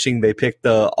be wishing they picked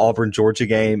the Auburn-Georgia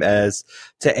game as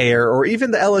to air, or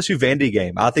even the LSU-Vandy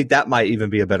game. I think that might even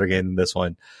be a better game than this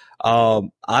one. I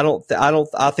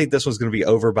think this one's going to be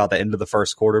over by the end of the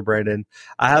first quarter, Brandon.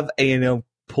 I have A&M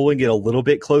pulling it a little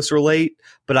bit closer late,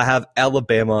 but I have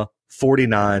Alabama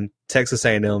 49, Texas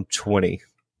A&M 20.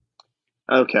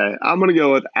 Okay, I'm going to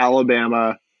go with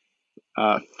Alabama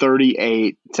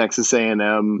 38, Texas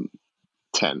A&M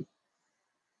 10.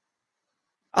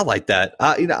 I like that.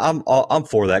 I'm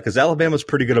for that because Alabama's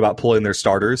pretty good about pulling their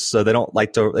starters, so they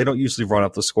don't usually run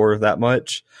up the score that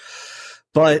much.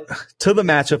 But to the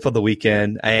matchup of the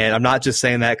weekend, and I'm not just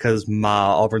saying that because my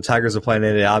Auburn Tigers are playing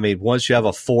in it. I mean, once you have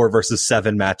a 4 versus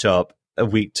 7 matchup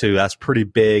of week 2, that's pretty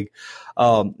big.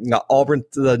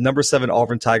 The number 7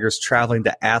 Auburn Tigers traveling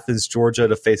to Athens, Georgia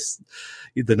to face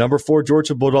the number 4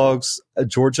 Georgia Bulldogs.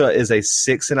 Georgia is a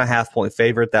 6.5 point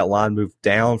favorite. That line moved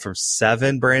down from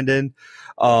 7, Brandon.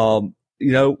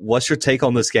 What's your take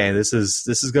on this game? This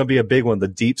is going to be a big one. The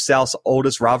Deep South's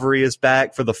oldest rivalry is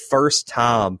back for the first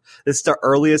time. This is the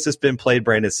earliest it's been played,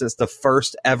 Brandon, since the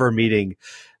first ever meeting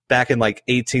back in like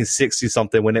 1860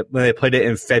 something when they played it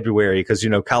in February because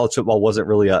college football wasn't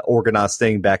really an organized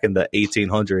thing back in the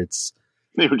 1800s.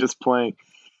 They were just playing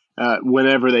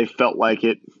whenever they felt like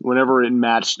it, whenever it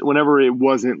matched, whenever it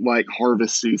wasn't like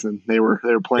harvest season. They were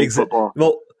playing football.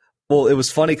 Well, it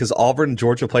was funny because Auburn and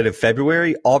Georgia played in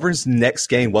February. Auburn's next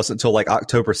game wasn't until like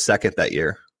October 2nd that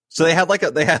year. So they had like a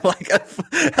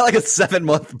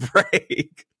 7-month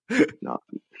break.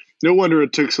 No wonder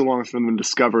it took so long for them to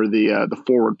discover the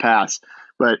forward pass.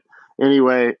 But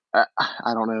anyway, I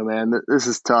don't know, man. This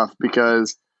is tough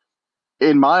because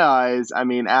in my eyes, I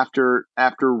mean, after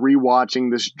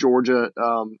rewatching this Georgia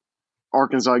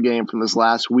Arkansas game from this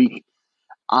last week,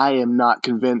 I am not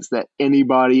convinced that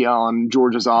anybody on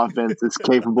Georgia's offense is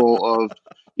capable of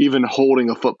even holding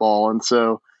a football. And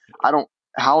so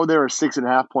how they're a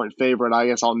 6.5 point favorite, I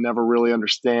guess I'll never really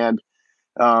understand.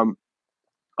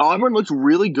 Auburn looked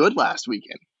really good last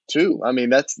weekend too. I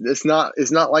mean, it's not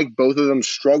like both of them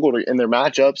struggled in their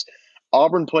matchups.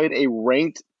 Auburn played a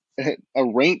ranked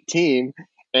team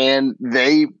and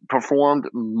they performed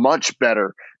much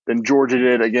better than Georgia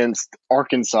did against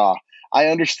Arkansas. I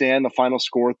understand the final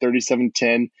score,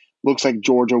 37-10. Looks like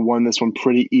Georgia won this one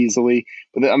pretty easily.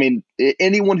 But, I mean,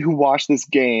 anyone who watched this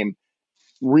game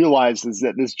realizes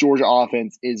that this Georgia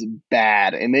offense is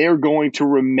bad, and they are going to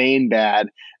remain bad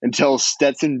until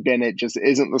Stetson Bennett just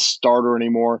isn't the starter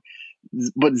anymore.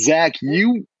 But, Zach,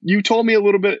 you told me a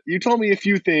little bit – you told me a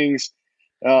few things.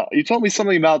 You told me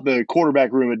something about the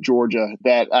quarterback room at Georgia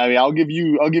that, I mean, I'll give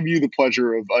you the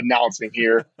pleasure of announcing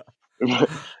here.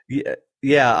 Yeah.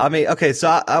 Yeah, I mean, okay, so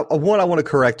I want to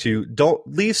correct you. Don't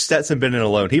leave Stetson Bennett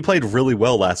alone. He played really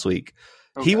well last week.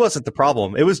 He wasn't the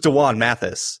problem. It was Dewan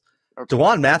Mathis. Okay.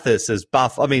 Dewan Mathis is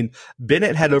buff. I mean,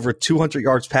 Bennett had over 200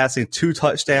 yards passing, 2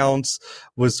 touchdowns,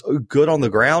 was good on the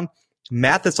ground.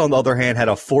 Mathis, on the other hand, had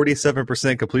a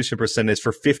 47% completion percentage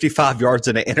for 55 yards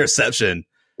and an interception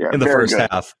in the first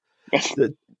half.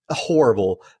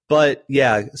 Horrible. But,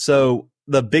 yeah, so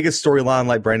the biggest storyline,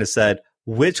 like Brandon said,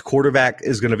 which quarterback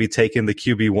is going to be taking the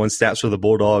QB1 snaps for the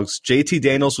Bulldogs? JT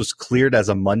Daniels was cleared as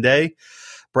of Monday.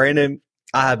 Brandon,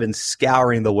 I have been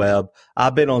scouring the web.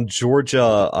 I've been on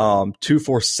Georgia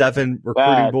 247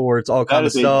 recruiting boards, all kind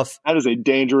of stuff. That is a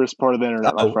dangerous part of the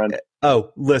internet, my friend.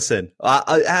 Oh, listen. How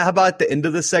about at the end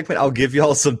of this segment, I'll give you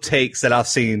all some takes that I've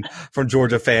seen from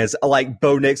Georgia fans. Like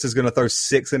Bo Nix is going to throw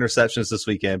 6 interceptions this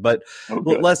weekend, but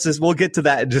we'll get to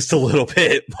that in just a little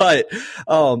bit. But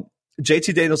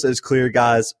JT Daniels is clear,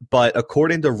 guys. But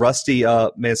according to Rusty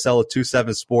Mansell of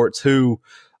 27 Sports, who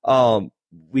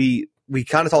we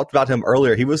kind of talked about him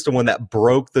earlier. He was the one that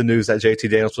broke the news that JT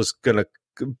Daniels was going to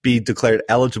be declared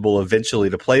eligible eventually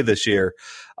to play this year.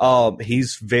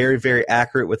 He's very, very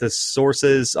accurate with his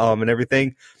sources and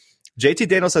everything. JT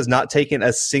Daniels has not taken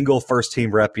a single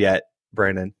first-team rep yet,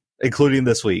 Brandon, including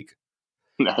this week.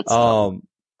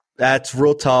 That's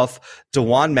real tough.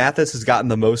 Dewan Mathis has gotten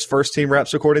the most first-team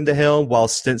reps, according to him, while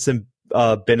Stetson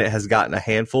Bennett has gotten a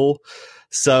handful.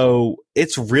 So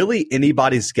it's really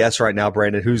anybody's guess right now,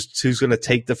 Brandon, who's going to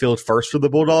take the field first for the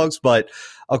Bulldogs. But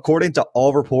according to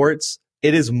all reports,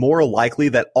 it is more likely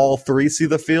that all 3 see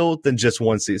the field than just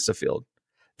one sees the field.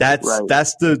 That's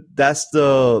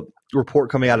the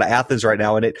report coming out of Athens right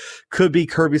now, and it could be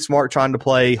Kirby Smart trying to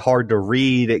play hard to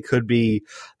read. It could be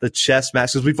the chess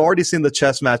match, because we've already seen the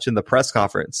chess match in the press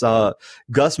conference.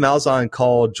 Gus Malzahn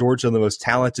called Georgia the most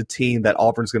talented team that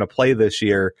Auburn's going to play this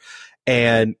year,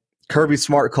 and Kirby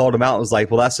Smart called him out and was like,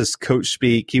 well, that's just coach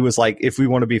speak. He was like, if we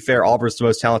want to be fair, Auburn's the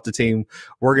most talented team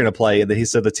we're going to play. And then he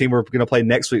said the team we're going to play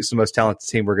next week's the most talented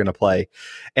team we're going to play.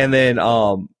 And then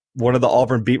one of the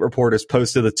Auburn beat reporters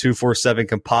posted the 247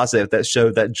 composite that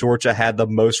showed that Georgia had the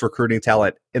most recruiting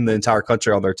talent in the entire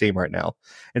country on their team right now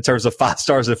in terms of 5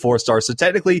 stars and 4 stars. So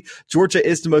technically, Georgia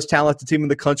is the most talented team in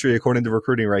the country according to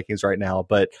recruiting rankings right now.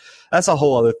 But that's a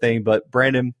whole other thing. But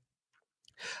Brandon,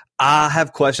 I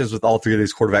have questions with all 3 of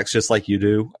these quarterbacks, just like you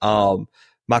do.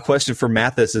 My question for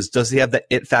Mathis is, does he have the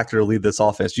it factor to lead this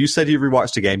offense? You said you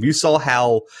rewatched the game. You saw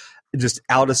how just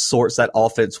out of sorts that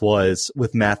offense was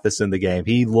with Mathis in the game.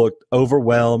 He looked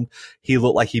overwhelmed. He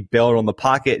looked like he bailed on the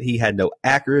pocket. He had no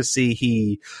accuracy.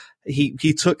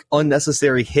 He took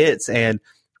unnecessary hits. And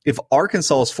if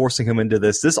Arkansas is forcing him into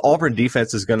this Auburn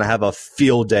defense is going to have a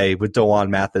field day with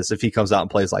Dewan Mathis if he comes out and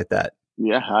plays like that.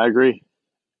 Yeah, I agree.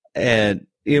 And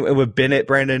with Bennett,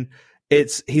 Brandon,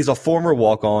 he's a former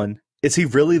walk-on. Is he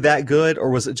really that good, or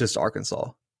was it just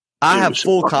Arkansas? I have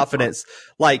full confidence.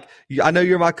 Like, I know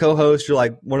you're my co-host. You're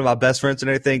like one of my best friends and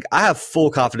everything. I have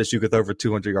full confidence you could throw over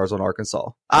 200 yards on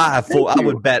Arkansas. I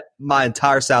would bet my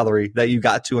entire salary that you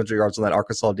got 200 yards on that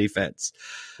Arkansas defense.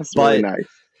 That's really nice.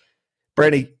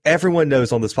 Brady, everyone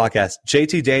knows on this podcast,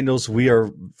 JT Daniels, we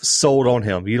are sold on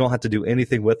him. You don't have to do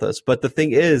anything with us. But the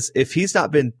thing is, if he's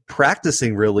not been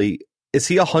practicing really, is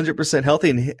he 100% healthy?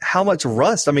 And how much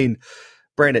rust? I mean,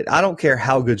 Brandon, I don't care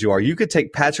how good you are. You could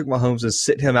take Patrick Mahomes and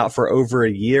sit him out for over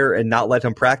a year and not let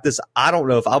him practice. I don't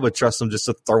know if I would trust him just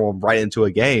to throw him right into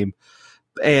a game.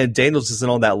 And Daniels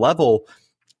isn't on that level.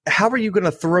 How are you going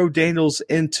to throw Daniels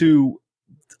into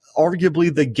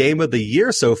arguably the game of the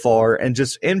year so far and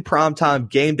just in primetime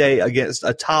game day against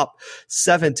a top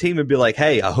 7 team and be like,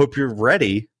 hey, I hope you're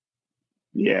ready?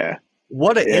 Yeah.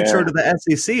 What an intro to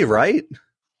the SEC, right?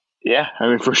 Yeah, I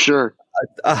mean, for sure.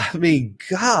 I mean,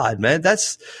 God, man,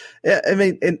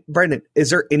 and Brandon,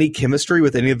 is there any chemistry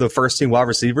with any of the first team wide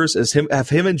receivers? Have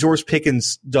him and George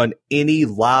Pickens done any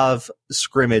live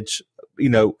scrimmage,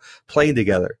 playing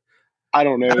together? I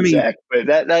don't know, Zach, but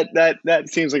that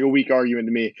seems like a weak argument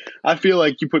to me. I feel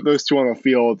like you put those 2 on the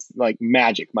field, like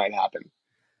magic might happen.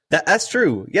 That's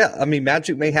true. Yeah, I mean,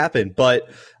 magic may happen, but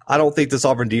I don't think this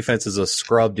Auburn defense is a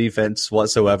scrub defense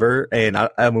whatsoever. And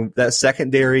I mean, that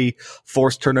secondary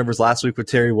forced turnovers last week with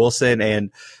Terry Wilson.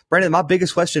 And Brandon, my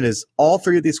biggest question is all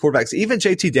 3 of these quarterbacks, even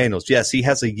JT Daniels, yes, he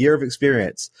has a year of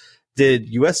experience. Did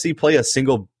USC play a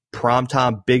single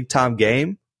primetime, big-time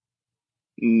game?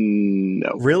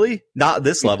 No. Really? Not at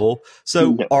this level.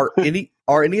 So No.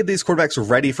 Are any of these quarterbacks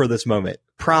ready for this moment?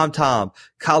 Prime time,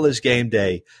 college game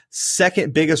day,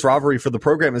 second biggest rivalry for the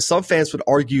program. And some fans would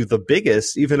argue the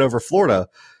biggest, even over Florida.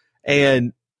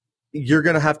 And you're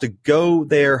going to have to go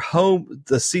there home,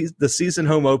 the season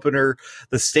home opener.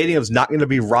 The stadium's not going to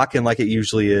be rocking like it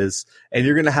usually is. And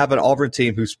you're going to have an Auburn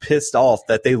team who's pissed off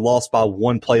that they lost by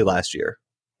 1 play last year.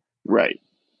 Right.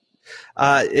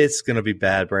 It's going to be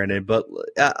bad, Brandon, but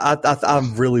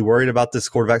I'm really worried about this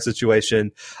quarterback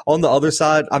situation. On the other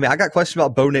side, I mean, I got questions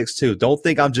about Bo Nix too. Don't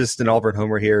think I'm just an Auburn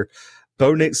homer here.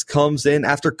 Bo Nix comes in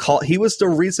after he was the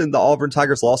reason the Auburn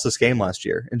Tigers lost this game last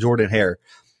year, and Jordan Hare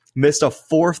missed a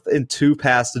 4th and 2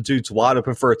 pass. The dude's wide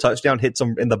open for a touchdown, hits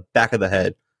him in the back of the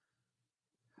head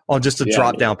on just a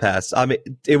drop down pass. I mean,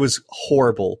 it was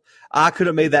horrible. I could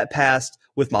have made that pass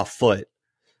with my foot.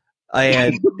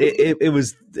 And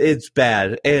it's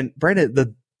bad. And Brandon,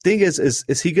 the thing is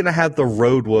he going to have the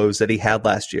road woes that he had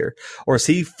last year? Or is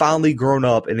he finally grown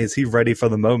up and is he ready for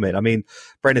the moment? I mean,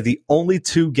 Brandon, the only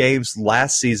 2 games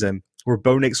last season where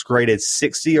Bo Nix graded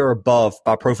 60 or above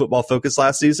by Pro Football Focus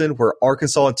last season were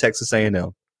Arkansas and Texas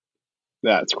A&M.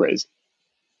 That's crazy.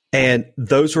 And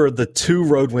those were the 2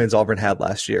 road wins Auburn had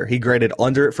last year. He graded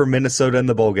under it for Minnesota in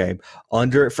the bowl game,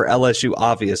 under it for LSU,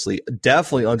 obviously,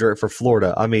 definitely under it for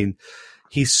Florida. I mean,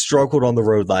 he struggled on the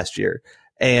road last year.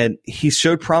 And he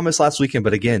showed promise last weekend,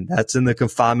 but again, that's in the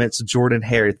confinements. Jordan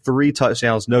Hare, 3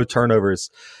 touchdowns, no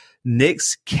turnovers.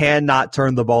 Nix cannot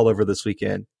turn the ball over this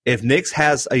weekend. If Nix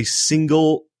has a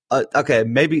single,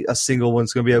 maybe a single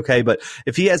one's going to be okay, but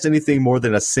if he has anything more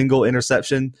than a single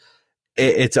interception,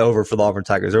 it's over for the Auburn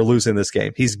Tigers. They're losing this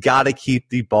game. He's got to keep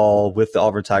the ball with the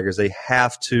Auburn Tigers. They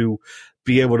have to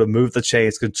be able to move the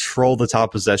chains, control the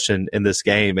top possession in this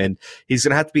game. And he's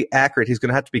going to have to be accurate. He's going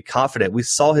to have to be confident. We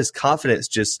saw his confidence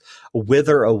just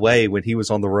wither away when he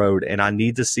was on the road. And I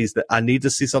need to see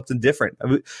something different. I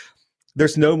mean,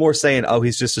 there's no more saying, oh,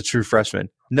 he's just a true freshman.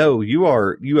 No, you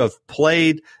have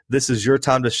played. This is your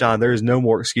time to shine. There is no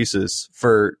more excuses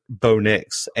for Bo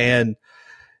Nix. And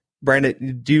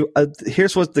Brandon,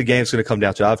 here's what the game's going to come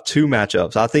down to. I have 2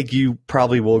 matchups. I think you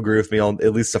probably will agree with me on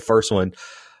at least the first one.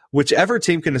 Whichever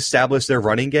team can establish their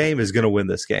running game is going to win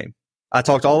this game. I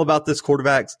talked all about this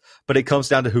quarterbacks, but it comes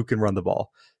down to who can run the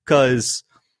ball. Because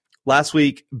last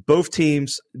week,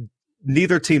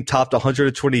 neither team topped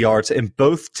 120 yards, and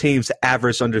both teams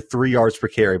averaged under 3 yards per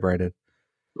carry, Brandon.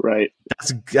 Right.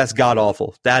 That's god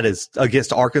awful. That is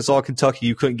against Arkansas, Kentucky.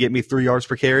 You couldn't get me 3 yards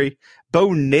per carry.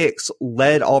 Bo Nix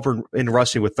led Auburn in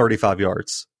rushing with 35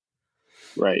 yards.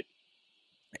 Right.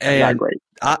 And not great.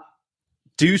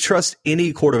 Do you trust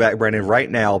any quarterback, Brandon,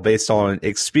 right now, based on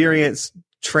experience,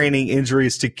 training,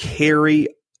 injuries, to carry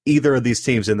either of these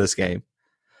teams in this game?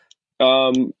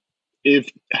 Not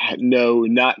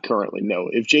currently. No.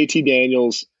 If JT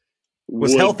Daniels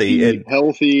was healthy and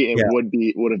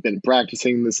would have been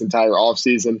practicing this entire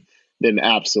offseason, then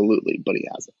absolutely, but he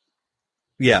hasn't.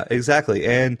 Yeah, exactly.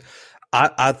 And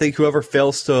I think whoever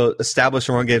fails to establish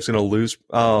a run game is going to lose.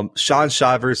 Sean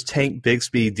Shivers, Tank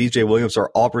Bigsby, DJ Williams are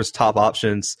Auburn's top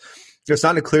options. There's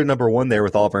not a clear number 1 there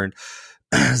with Auburn.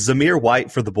 Zamir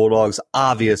White for the Bulldogs,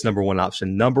 obvious number 1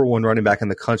 option, number 1 running back in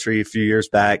the country a few years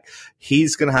back.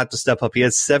 He's going to have to step up. He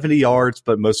had 70 yards,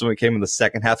 but most of it came in the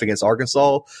second half against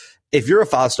Arkansas. If you're a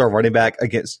 5-star running back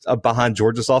against behind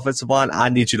Georgia's offensive line, I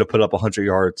need you to put up 100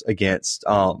 yards against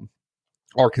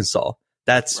Arkansas.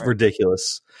 That's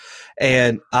ridiculous.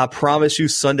 And I promise you,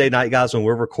 Sunday night, guys, when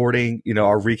we're recording,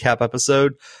 our recap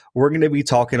episode, we're going to be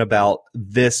talking about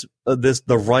the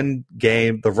run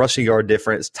game, the rushing yard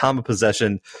difference, time of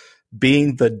possession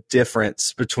being the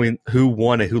difference between who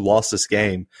won and who lost this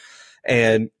game.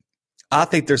 And I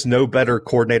think there's no better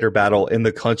coordinator battle in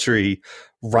the country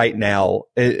right now,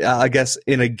 I guess,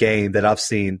 in a game that I've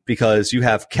seen, because you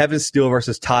have Kevin Steele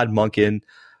versus Todd Monken.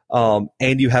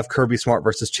 And you have Kirby Smart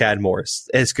versus Chad Morris.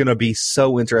 It's going to be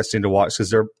so interesting to watch because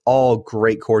they're all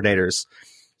great coordinators.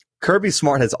 Kirby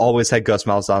Smart has always had Gus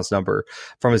Malzahn's number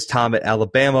from his time at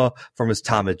Alabama, from his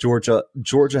time at Georgia.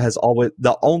 Georgia has always –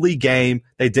 the only game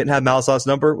they didn't have Malzahn's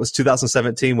number was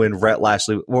 2017 when not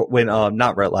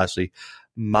Rhett Lashley.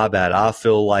 My bad. I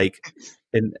feel like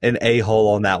an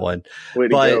a-hole on that one. Way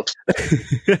to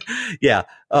go. Yeah.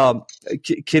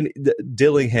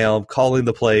 Dillingham calling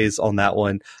the plays on that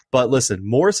one. But listen,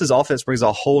 Morris's offense brings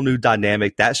a whole new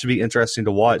dynamic. That should be interesting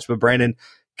to watch. But Brandon,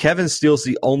 Kevin Steele's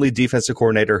the only defensive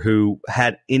coordinator who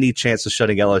had any chance of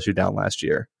shutting LSU down last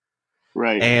year.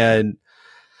 Right.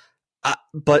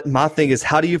 But my thing is,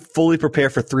 how do you fully prepare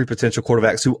for 3 potential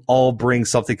quarterbacks who all bring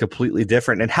something completely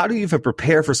different? And how do you even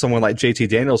prepare for someone like JT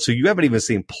Daniels, who you haven't even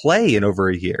seen play in over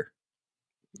a year?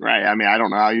 Right. I mean, I don't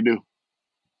know how you do.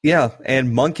 Yeah, and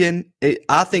Monken,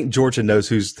 I think Georgia knows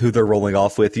who they're rolling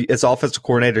off with. As offensive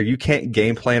coordinator, you can't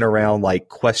game plan around like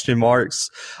question marks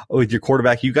with your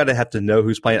quarterback. You got to have to know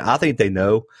who's playing. I think they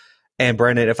know. And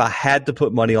Brandon, if I had to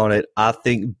put money on it, I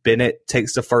think Bennett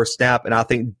takes the first snap, and I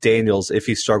think Daniels, if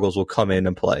he struggles, will come in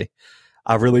and play.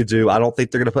 I really do. I don't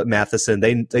think they're going to put Matheson.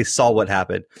 They saw what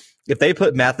happened. If they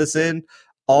put Matheson,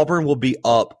 Auburn will be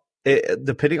up.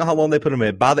 Depending on how long they put him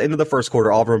in, by the end of the first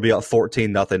quarter, Auburn will be up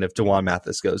 14-0 if DeJuan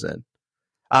Mathis goes in.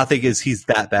 I think he's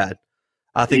that bad.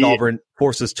 I think Auburn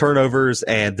forces turnovers,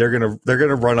 and they're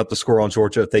gonna run up the score on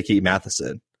Georgia if they keep Mathis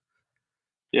in.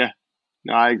 Yeah,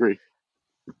 no, I agree.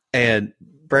 And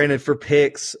Brandon, for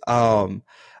picks, I'm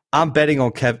betting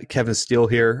on Kevin Steele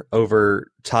here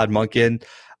over Todd Monken.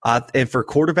 And for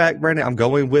quarterback, Brandon, I'm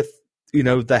going with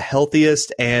the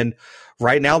healthiest and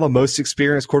right now the most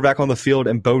experienced quarterback on the field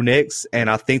in Bo Nix, and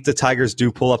I think the Tigers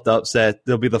do pull up the upset.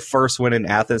 They'll be the first win in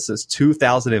Athens since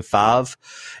 2005.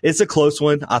 It's a close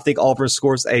one. I think Auburn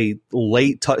scores a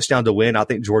late touchdown to win. I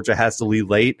think Georgia has to lead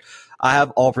late. I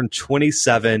have Auburn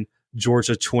 27,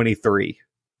 Georgia 23.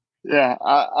 Yeah,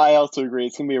 I also agree.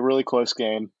 It's going to be a really close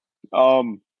game.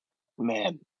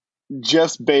 Man,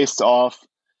 just based off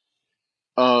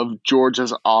of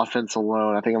Georgia's offense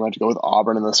alone, I think I'm going to go with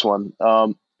Auburn in this one.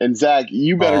 And Zach,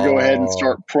 you better go ahead and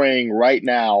start praying right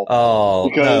now.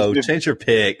 Because change your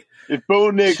pick. If Bo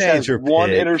Nix has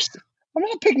one interception, I'm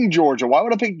not picking Georgia. Why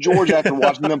would I pick Georgia after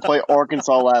watching them play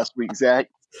Arkansas last week, Zach?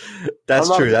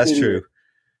 That's true. That's true.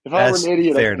 If I were an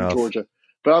idiot, I'd pick Georgia.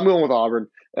 But I'm going with Auburn.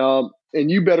 And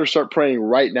you better start praying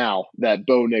right now that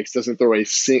Bo Nix doesn't throw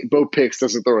Bo Pix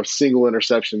doesn't throw a single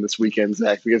interception this weekend,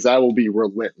 Zach, because that will be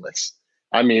relentless.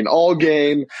 I mean, all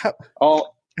game,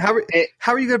 How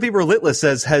are you going to be relentless?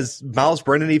 Has Miles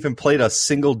Brennan even played a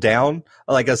single down?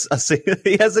 Like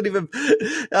he hasn't even.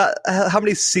 How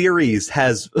many series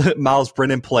has Miles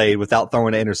Brennan played without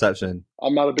throwing an interception?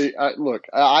 I'm not a big look.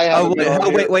 I have.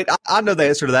 Wait! I know the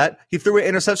answer to that. He threw an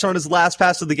interception on his last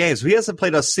pass of the game, so he hasn't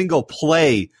played a single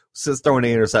play since throwing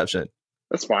an interception.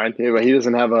 That's fine, but he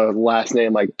doesn't have a last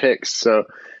name like Pix, so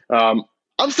I'm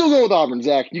still going with Auburn,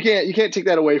 Zach. You can't take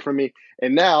that away from me.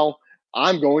 And now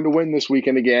I'm going to win this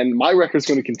weekend again. My record's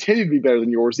going to continue to be better than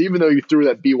yours, even though you threw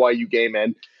that BYU game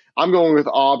in. I'm going with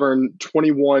Auburn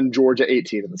 21, Georgia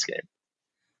 18 in this game.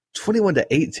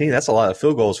 21-18. That's a lot of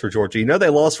field goals for Georgia. They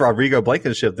lost Rodrigo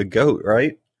Blankenship, the GOAT,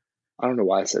 right? I don't know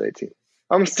why I said 18.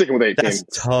 I'm sticking with 18.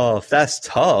 That's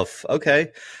tough.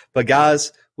 Okay. But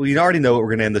guys, you already know what we're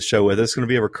going to end the show with. It's going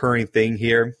to be a recurring thing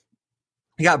here.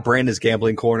 You got Brandon's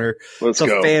Gambling Corner. It's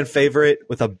a fan favorite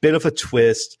with a bit of a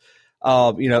twist.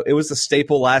 It was a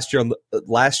staple last year on the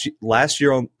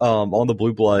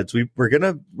Bluebloods. We're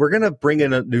gonna bring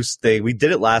in a new thing. We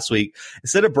did it last week.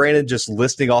 Instead of Brandon just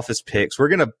listing off his picks, we're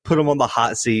gonna put him on the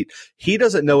hot seat. He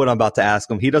doesn't know what I'm about to ask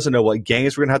him. He doesn't know what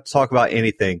games we're gonna have to talk about.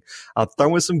 Anything. I'm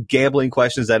throwing some gambling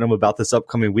questions at him about this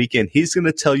upcoming weekend. He's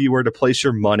gonna tell you where to place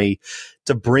your money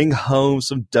to bring home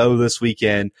some dough this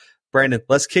weekend. Brandon,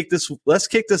 let's kick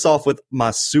this off with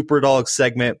my Super Dog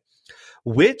segment.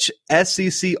 Which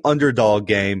SEC underdog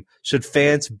game should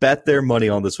fans bet their money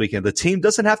on this weekend? The team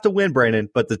doesn't have to win, Brandon,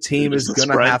 but the team is going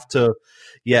to have to.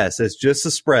 Yes, it's just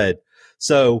a spread.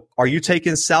 So are you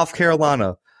taking South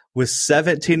Carolina with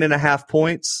 17.5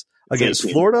 points against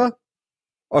 18. Florida?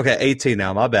 Okay, 18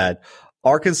 now. My bad.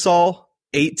 Arkansas,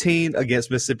 18 against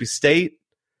Mississippi State,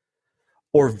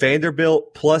 or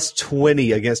Vanderbilt plus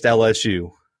 20 against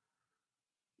LSU?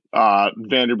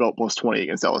 Vanderbilt plus 20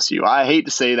 against LSU. I hate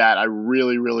to say that. I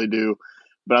really, really do.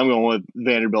 But I'm going with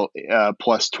Vanderbilt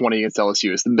plus 20 against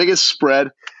LSU. It's the biggest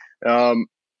spread. And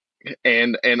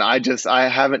I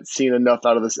haven't seen enough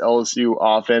out of this LSU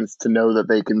offense to know that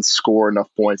they can score enough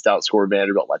points to outscore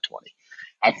Vanderbilt by 20.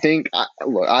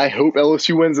 I hope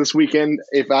LSU wins this weekend.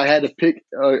 If I had to pick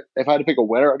a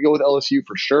winner, I'd go with LSU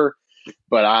for sure.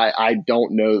 But I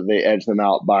don't know that they edge them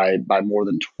out by more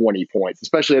than 20 points,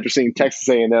 especially after seeing Texas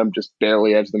A&M just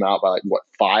barely edge them out by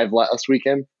 5 last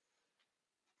weekend.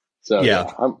 So yeah,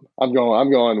 I'm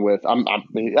going with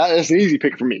that's an easy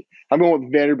pick for me. I'm going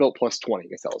with Vanderbilt plus 20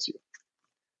 against LSU.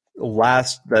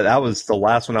 That was the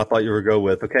last one I thought you were going to go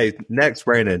with. Okay, next,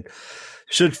 Brandon.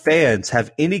 Should fans have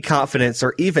any confidence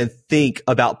or even think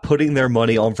about putting their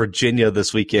money on Virginia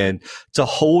this weekend to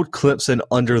hold Clemson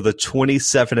under the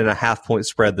 27.5 point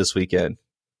spread this weekend?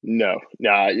 No.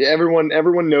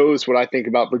 Everyone knows what I think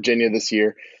about Virginia this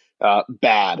year.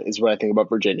 Bad is what I think about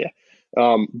Virginia.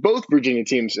 Both Virginia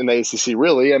teams in the ACC,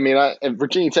 really. I mean,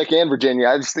 Virginia Tech and Virginia,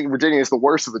 I just think Virginia is the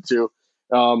worst of the two.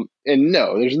 And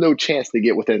no, there's no chance they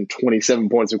get within 27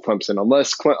 points of Clemson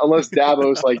unless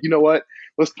Dabo's like, you know what?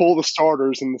 Let's pull the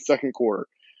starters in the second quarter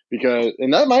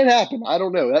and that might happen. I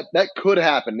don't know. That could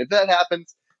happen. If that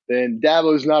happens, then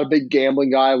Dabo's not a big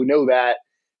gambling guy. We know that,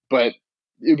 but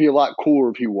it'd be a lot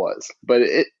cooler if he was. But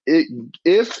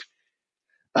if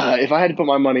I had to put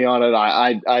my money on it,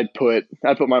 I'd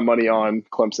put my money on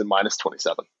Clemson minus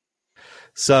 27.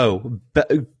 So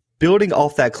building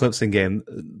off that Clemson game,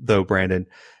 though, Brandon,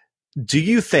 do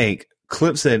you think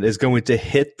Clemson is going to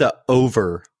hit the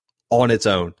over on its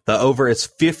own. The over is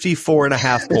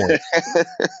 54.5 points.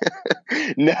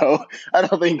 No, I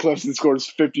don't think Clemson scores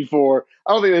 54.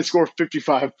 I don't think they score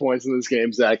 55 points in this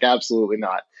game, Zach. Absolutely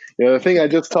not. The thing I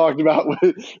just talked about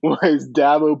was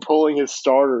Dabo pulling his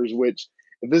starters, which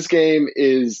if this game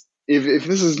is if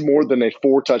this is more than a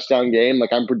 4-touchdown game,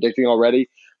 like I'm predicting already,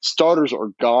 starters are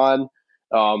gone.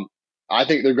 I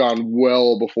think they're gone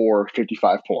well before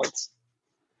 55 points.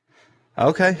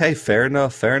 Okay, hey, fair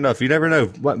enough, fair enough. You never know.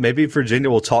 What, maybe Virginia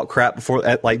will talk crap before,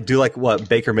 do like what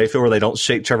Baker Mayfield, where they don't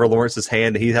shake Trevor Lawrence's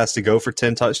hand and he has to go for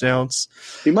 10 touchdowns.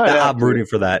 He might. I'm rooting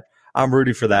for that. I'm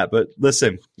rooting for that. But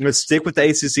listen, let's stick with the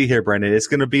ACC here, Brandon. It's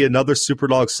going to be another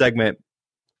Superdog segment,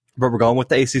 but we're going with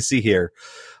the ACC here.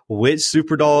 Which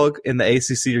Superdog in the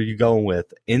ACC are you going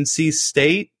with? NC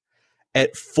State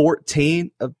at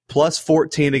 14, plus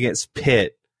 14 against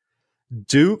Pitt.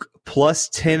 Duke plus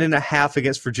 10.5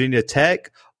 against Virginia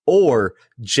Tech, or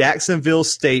Jacksonville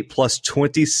State plus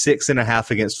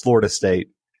 26.5 against Florida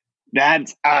State?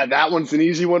 That one's an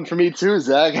easy one for me too,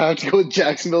 Zach. I have to go with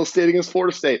Jacksonville State against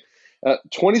Florida State.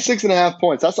 26.5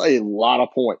 points. That's a lot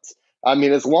of points. I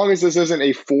mean, as long as this isn't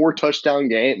a 4-touchdown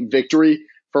game victory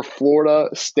for Florida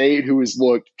State, who has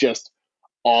looked just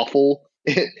awful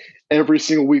every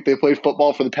single week they played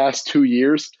football for the past 2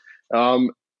 years,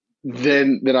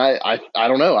 then I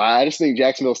don't know. I just think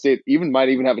Jacksonville State might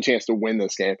even have a chance to win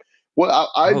this game.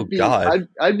 Well,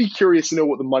 I'd be curious to know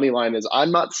what the money line is.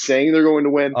 I'm not saying they're going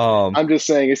to win. I'm just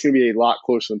saying it's going to be a lot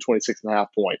closer than 26.5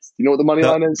 points. You know what the money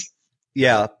line is?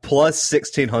 Yeah, plus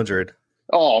 1,600.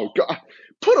 Oh God,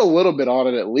 put a little bit on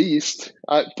it at least.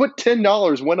 Put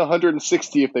 $10, win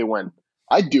 160 if they win.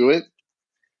 I'd do it.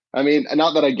 I mean,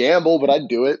 not that I gamble, but I'd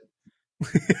do it.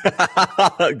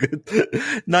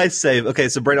 Good. Nice save. Okay,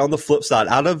 so Brandon, on the flip side,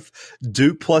 out of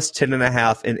Duke plus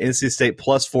 10.5 and NC State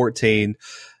plus 14,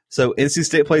 so NC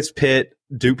State plays Pitt,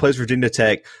 Duke plays Virginia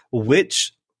Tech.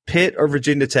 Which Pitt or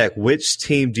Virginia Tech, which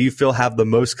team do you feel have the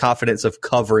most confidence of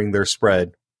covering their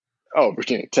spread? Oh,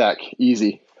 Virginia Tech,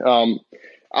 easy. And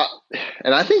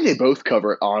I think they both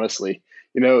cover it, honestly.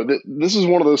 This is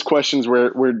one of those questions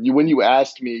where when you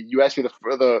asked me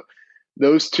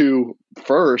those two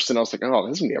first, and I was like, oh,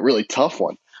 this is going to be a really tough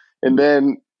one. And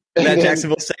then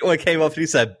Jacksonville State one came up and you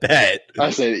said, bet.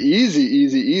 I said,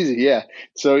 easy. Yeah.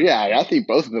 So, yeah, I think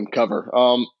both of them cover,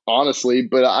 honestly.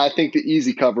 But I think the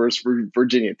easy cover is for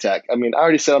Virginia Tech. I mean, I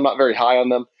already said I'm not very high on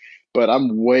them, but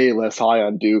I'm way less high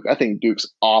on Duke. I think Duke's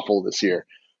awful this year.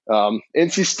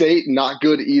 NC State, not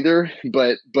good either,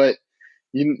 but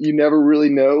you never really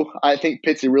know. I think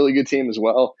Pitt's a really good team as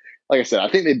well. Like I said, I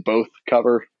think they both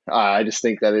cover. I just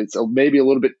think that it's maybe a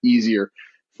little bit easier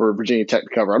for Virginia Tech to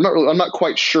cover. I'm not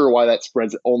quite sure why that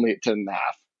spread's only at 10.5.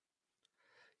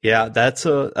 Yeah, that's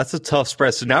a tough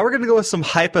spread. So now we're going to go with some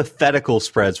hypothetical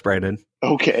spreads, Brandon.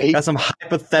 Okay. Got some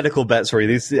hypothetical bets for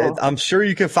you. I'm sure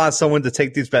you can find someone to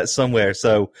take these bets somewhere.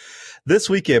 So this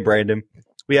weekend, Brandon,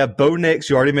 we have Bo Nix.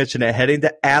 You already mentioned it, heading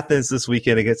to Athens this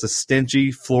weekend against a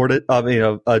stingy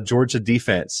Georgia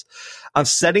defense. I'm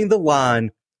setting the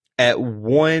line at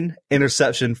 1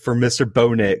 interception for Mr.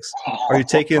 Bo Nix. Are you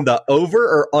taking the over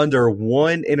or under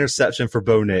 1 interception for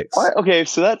Bo Nix? Okay,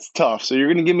 so that's tough. So you're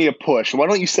going to give me a push. Why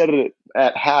don't you set it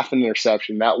at half an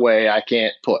interception? That way I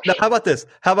can't push. No, how about this?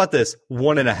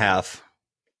 1.5.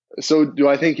 So do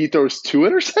I think he throws 2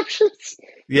 interceptions?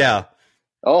 Yeah.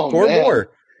 Oh, or man.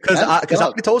 more. Because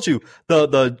I told you,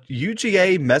 the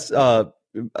UGA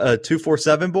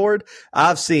 247 board,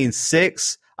 I've seen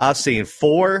 6. I've seen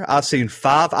 4. I've seen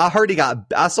 5.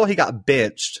 I saw he got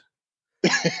benched.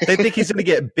 They think he's going to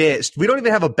get benched. We don't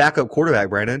even have a backup quarterback,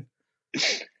 Brandon.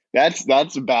 That's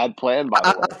a bad plan, by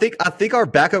the way. I think our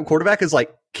backup quarterback is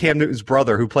like Cam Newton's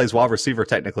brother, who plays wide receiver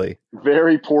technically.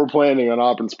 Very poor planning on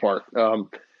Auburn's part.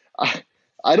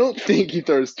 I don't think he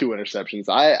throws 2 interceptions.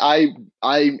 I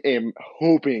am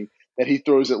hoping that he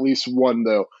throws at least 1,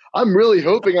 though. I'm really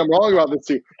hoping I'm wrong about this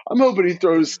too. I'm hoping he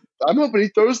throws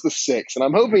the 6, and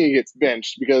I'm hoping he gets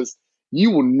benched because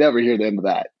you will never hear the end of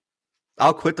that.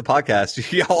 I'll quit the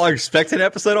podcast. Y'all are expecting an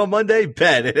episode on Monday?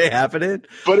 Bet it ain't happening.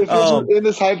 But if it's in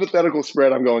this hypothetical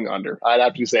spread, I'm going under. I'd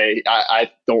have to say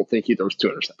I don't think he throws 2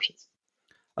 interceptions.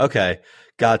 Okay,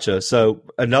 gotcha. So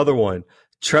another one.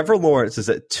 Trevor Lawrence is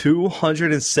at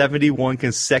 271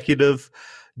 consecutive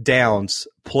downs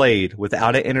played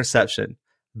without an interception.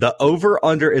 The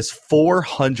over-under is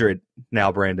 400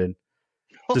 now, Brandon.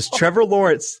 Does Trevor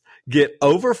Lawrence get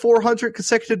over 400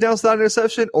 consecutive downs without an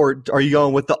interception, or are you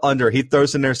going with the under? He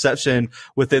throws an interception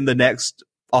within the next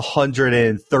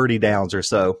 130 downs or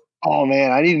so. Oh,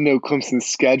 man, I need to know Clemson's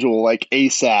schedule like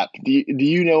ASAP. Do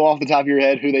you know off the top of your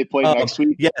head who they play next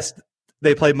week? Yes.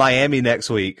 They play Miami next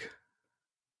week.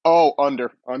 Oh,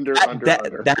 under.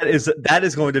 That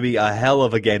is going to be a hell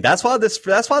of a game. That's why this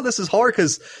is hard,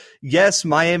 because yes,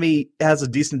 Miami has a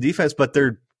decent defense, but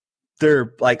they're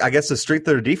like, I guess the strength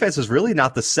of their defense is really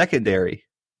not the secondary.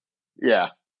 Yeah.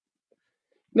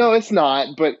 No, it's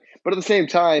not. But at the same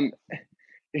time,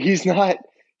 he's not.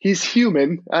 He's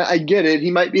human. I get it. He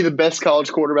might be the best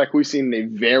college quarterback we've seen in a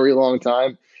very long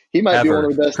time. He might be one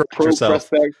of the best pro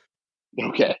prospects.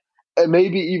 Okay.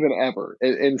 Maybe even ever.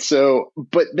 And so,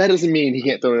 but that doesn't mean he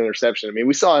can't throw an interception. I mean,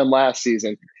 we saw him last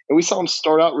season, and we saw him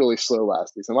start out really slow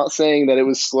last season. I'm not saying that it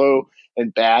was slow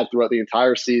and bad throughout the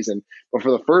entire season, but for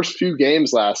the first few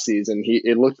games last season,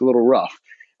 it looked a little rough.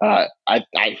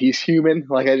 He's human,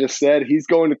 like I just said. He's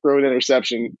going to throw an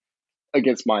interception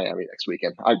against Miami next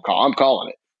weekend. I'm calling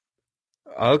it.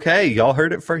 Okay, y'all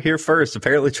heard it here first.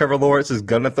 Apparently, Trevor Lawrence is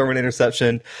going to throw an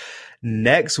interception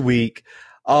next week.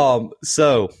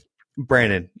 So,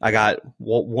 Brandon, I got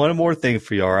one more thing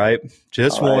for you. All right,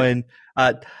 just all one.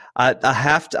 Right. I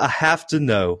have to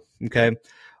know. Okay,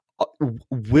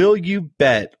 will you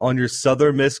bet on your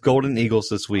Southern Miss Golden Eagles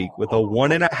this week with a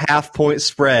 1.5 point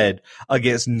spread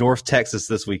against North Texas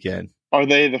this weekend? Are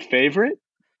they the favorite?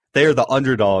 They are the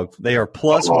underdog. They are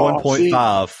plus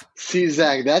 1.5. See,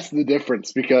 Zach, that's the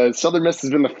difference, because Southern Miss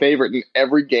has been the favorite in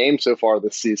every game so far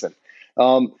this season.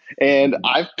 And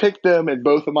I've picked them in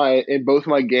both of my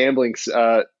gambling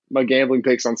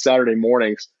picks on Saturday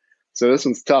mornings. So this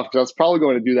one's tough, because I was probably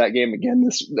going to do that game again.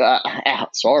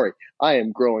 Sorry, I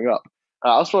am growing up.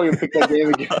 I was probably going to pick that game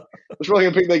again. I was probably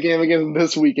going to pick that game again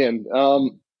this weekend.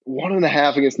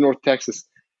 1.5 against North Texas.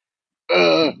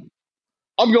 I'm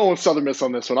going with Southern Miss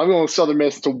on this one. I'm going with Southern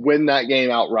Miss to win that game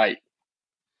outright.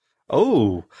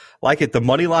 Oh, like it. The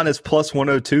money line is plus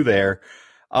 102 there.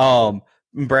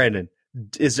 Brandon,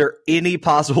 is there any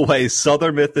possible way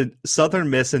Southern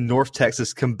Miss and North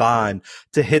Texas combine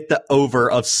to hit the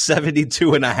over of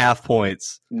 72.5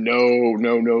 points? No.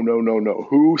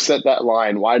 Who set that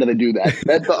line? Why do they do that?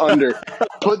 Bet the under.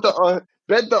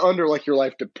 Bet the under like your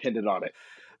life depended on it.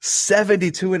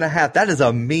 72.5. That is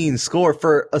a mean score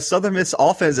for a Southern Miss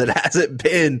offense that hasn't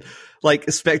been like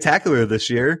spectacular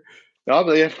this year. No,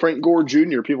 but they have Frank Gore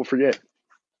Jr. People forget.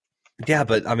 Yeah,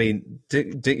 but I mean,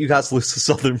 didn't you guys lose to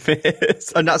Southern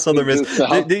Miss? Not Southern Miss.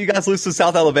 Didn't you guys lose to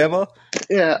South Alabama?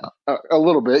 Yeah, a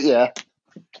little bit. Yeah,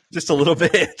 just a little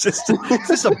bit. Just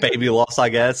a baby loss, I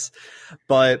guess.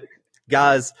 But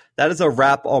guys, that is a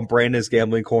wrap on Brandon's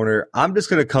Gambling Corner. I'm just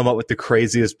going to come up with the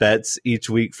craziest bets each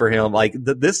week for him. Like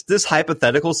this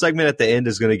hypothetical segment at the end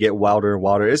is going to get wilder and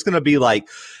wilder. It's going to be like,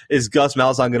 is Gus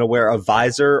Malzahn going to wear a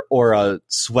visor or a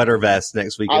sweater vest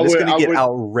next week? It's going to get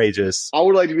outrageous. I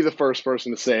would like to be the first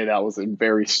person to say that was a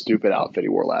very stupid outfit he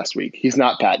wore last week. He's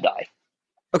not Pat Dye.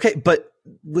 Okay, but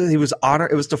he was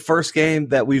honored. It was the first game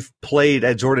that we've played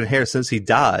at Jordan-Hare since he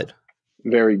died.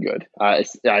 Very good. I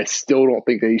still don't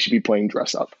think that he should be playing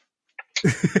dress up.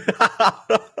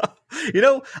 I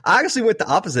actually went the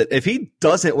opposite. If he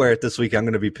doesn't wear it this week, I'm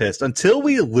going to be pissed. Until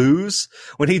we lose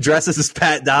when he dresses as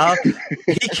Pat Dye,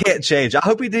 he can't change. I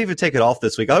hope he didn't even take it off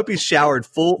this week. I hope he showered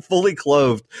fully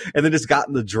clothed and then just got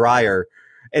in the dryer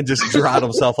and just dried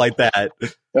himself like that.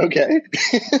 Okay.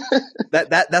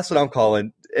 That's what I'm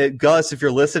calling. Gus, if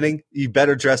you're listening, you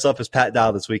better dress up as Pat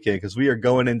Dye this weekend, because we are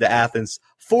going into Athens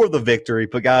for the victory.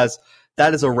 But guys,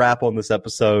 that is a wrap on this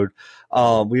episode.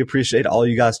 We appreciate all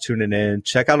you guys tuning in.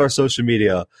 Check out our social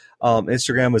media.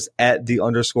 Instagram is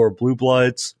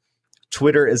 @_Bluebloods.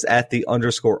 Twitter is @__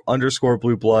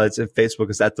 Bluebloods, and Facebook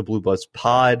is @TheBluebloods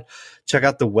Pod. Check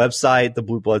out the website,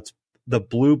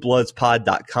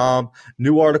 thebluebloodspod.com.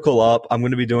 New article up. I'm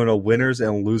going to be doing a winners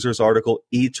and losers article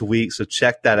each week, so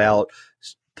check that out.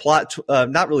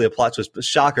 Not really a plot twist, but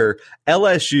shocker.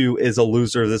 LSU is a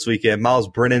loser this weekend. Miles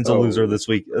Brennan's a loser this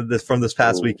week, from this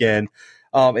past weekend.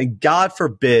 And God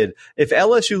forbid, if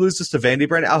LSU loses to Vandy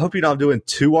Brandon, I hope I'm doing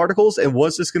 2 articles. And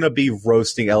what's this going to be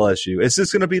roasting LSU? It's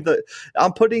just going to be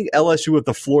I'm putting LSU with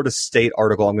the Florida State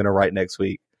article I'm going to write next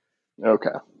week. Okay.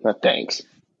 Thanks.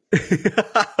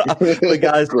 But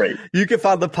guys, great. You can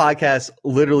find the podcast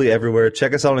literally everywhere.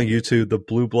 Check us out on YouTube, the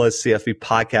Blue Bloods CFB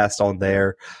podcast on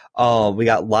there. We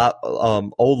got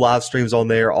old live streams on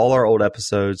there, all our old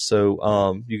episodes.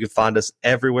 So you can find us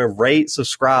everywhere. Rate,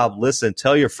 subscribe, listen,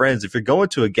 tell your friends. If you're going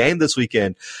to a game this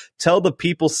weekend, tell the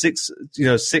people 6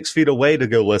 feet away to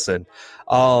go listen.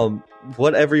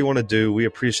 Whatever you want to do, we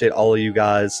appreciate all of you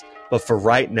guys. But for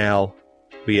right now,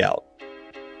 we out.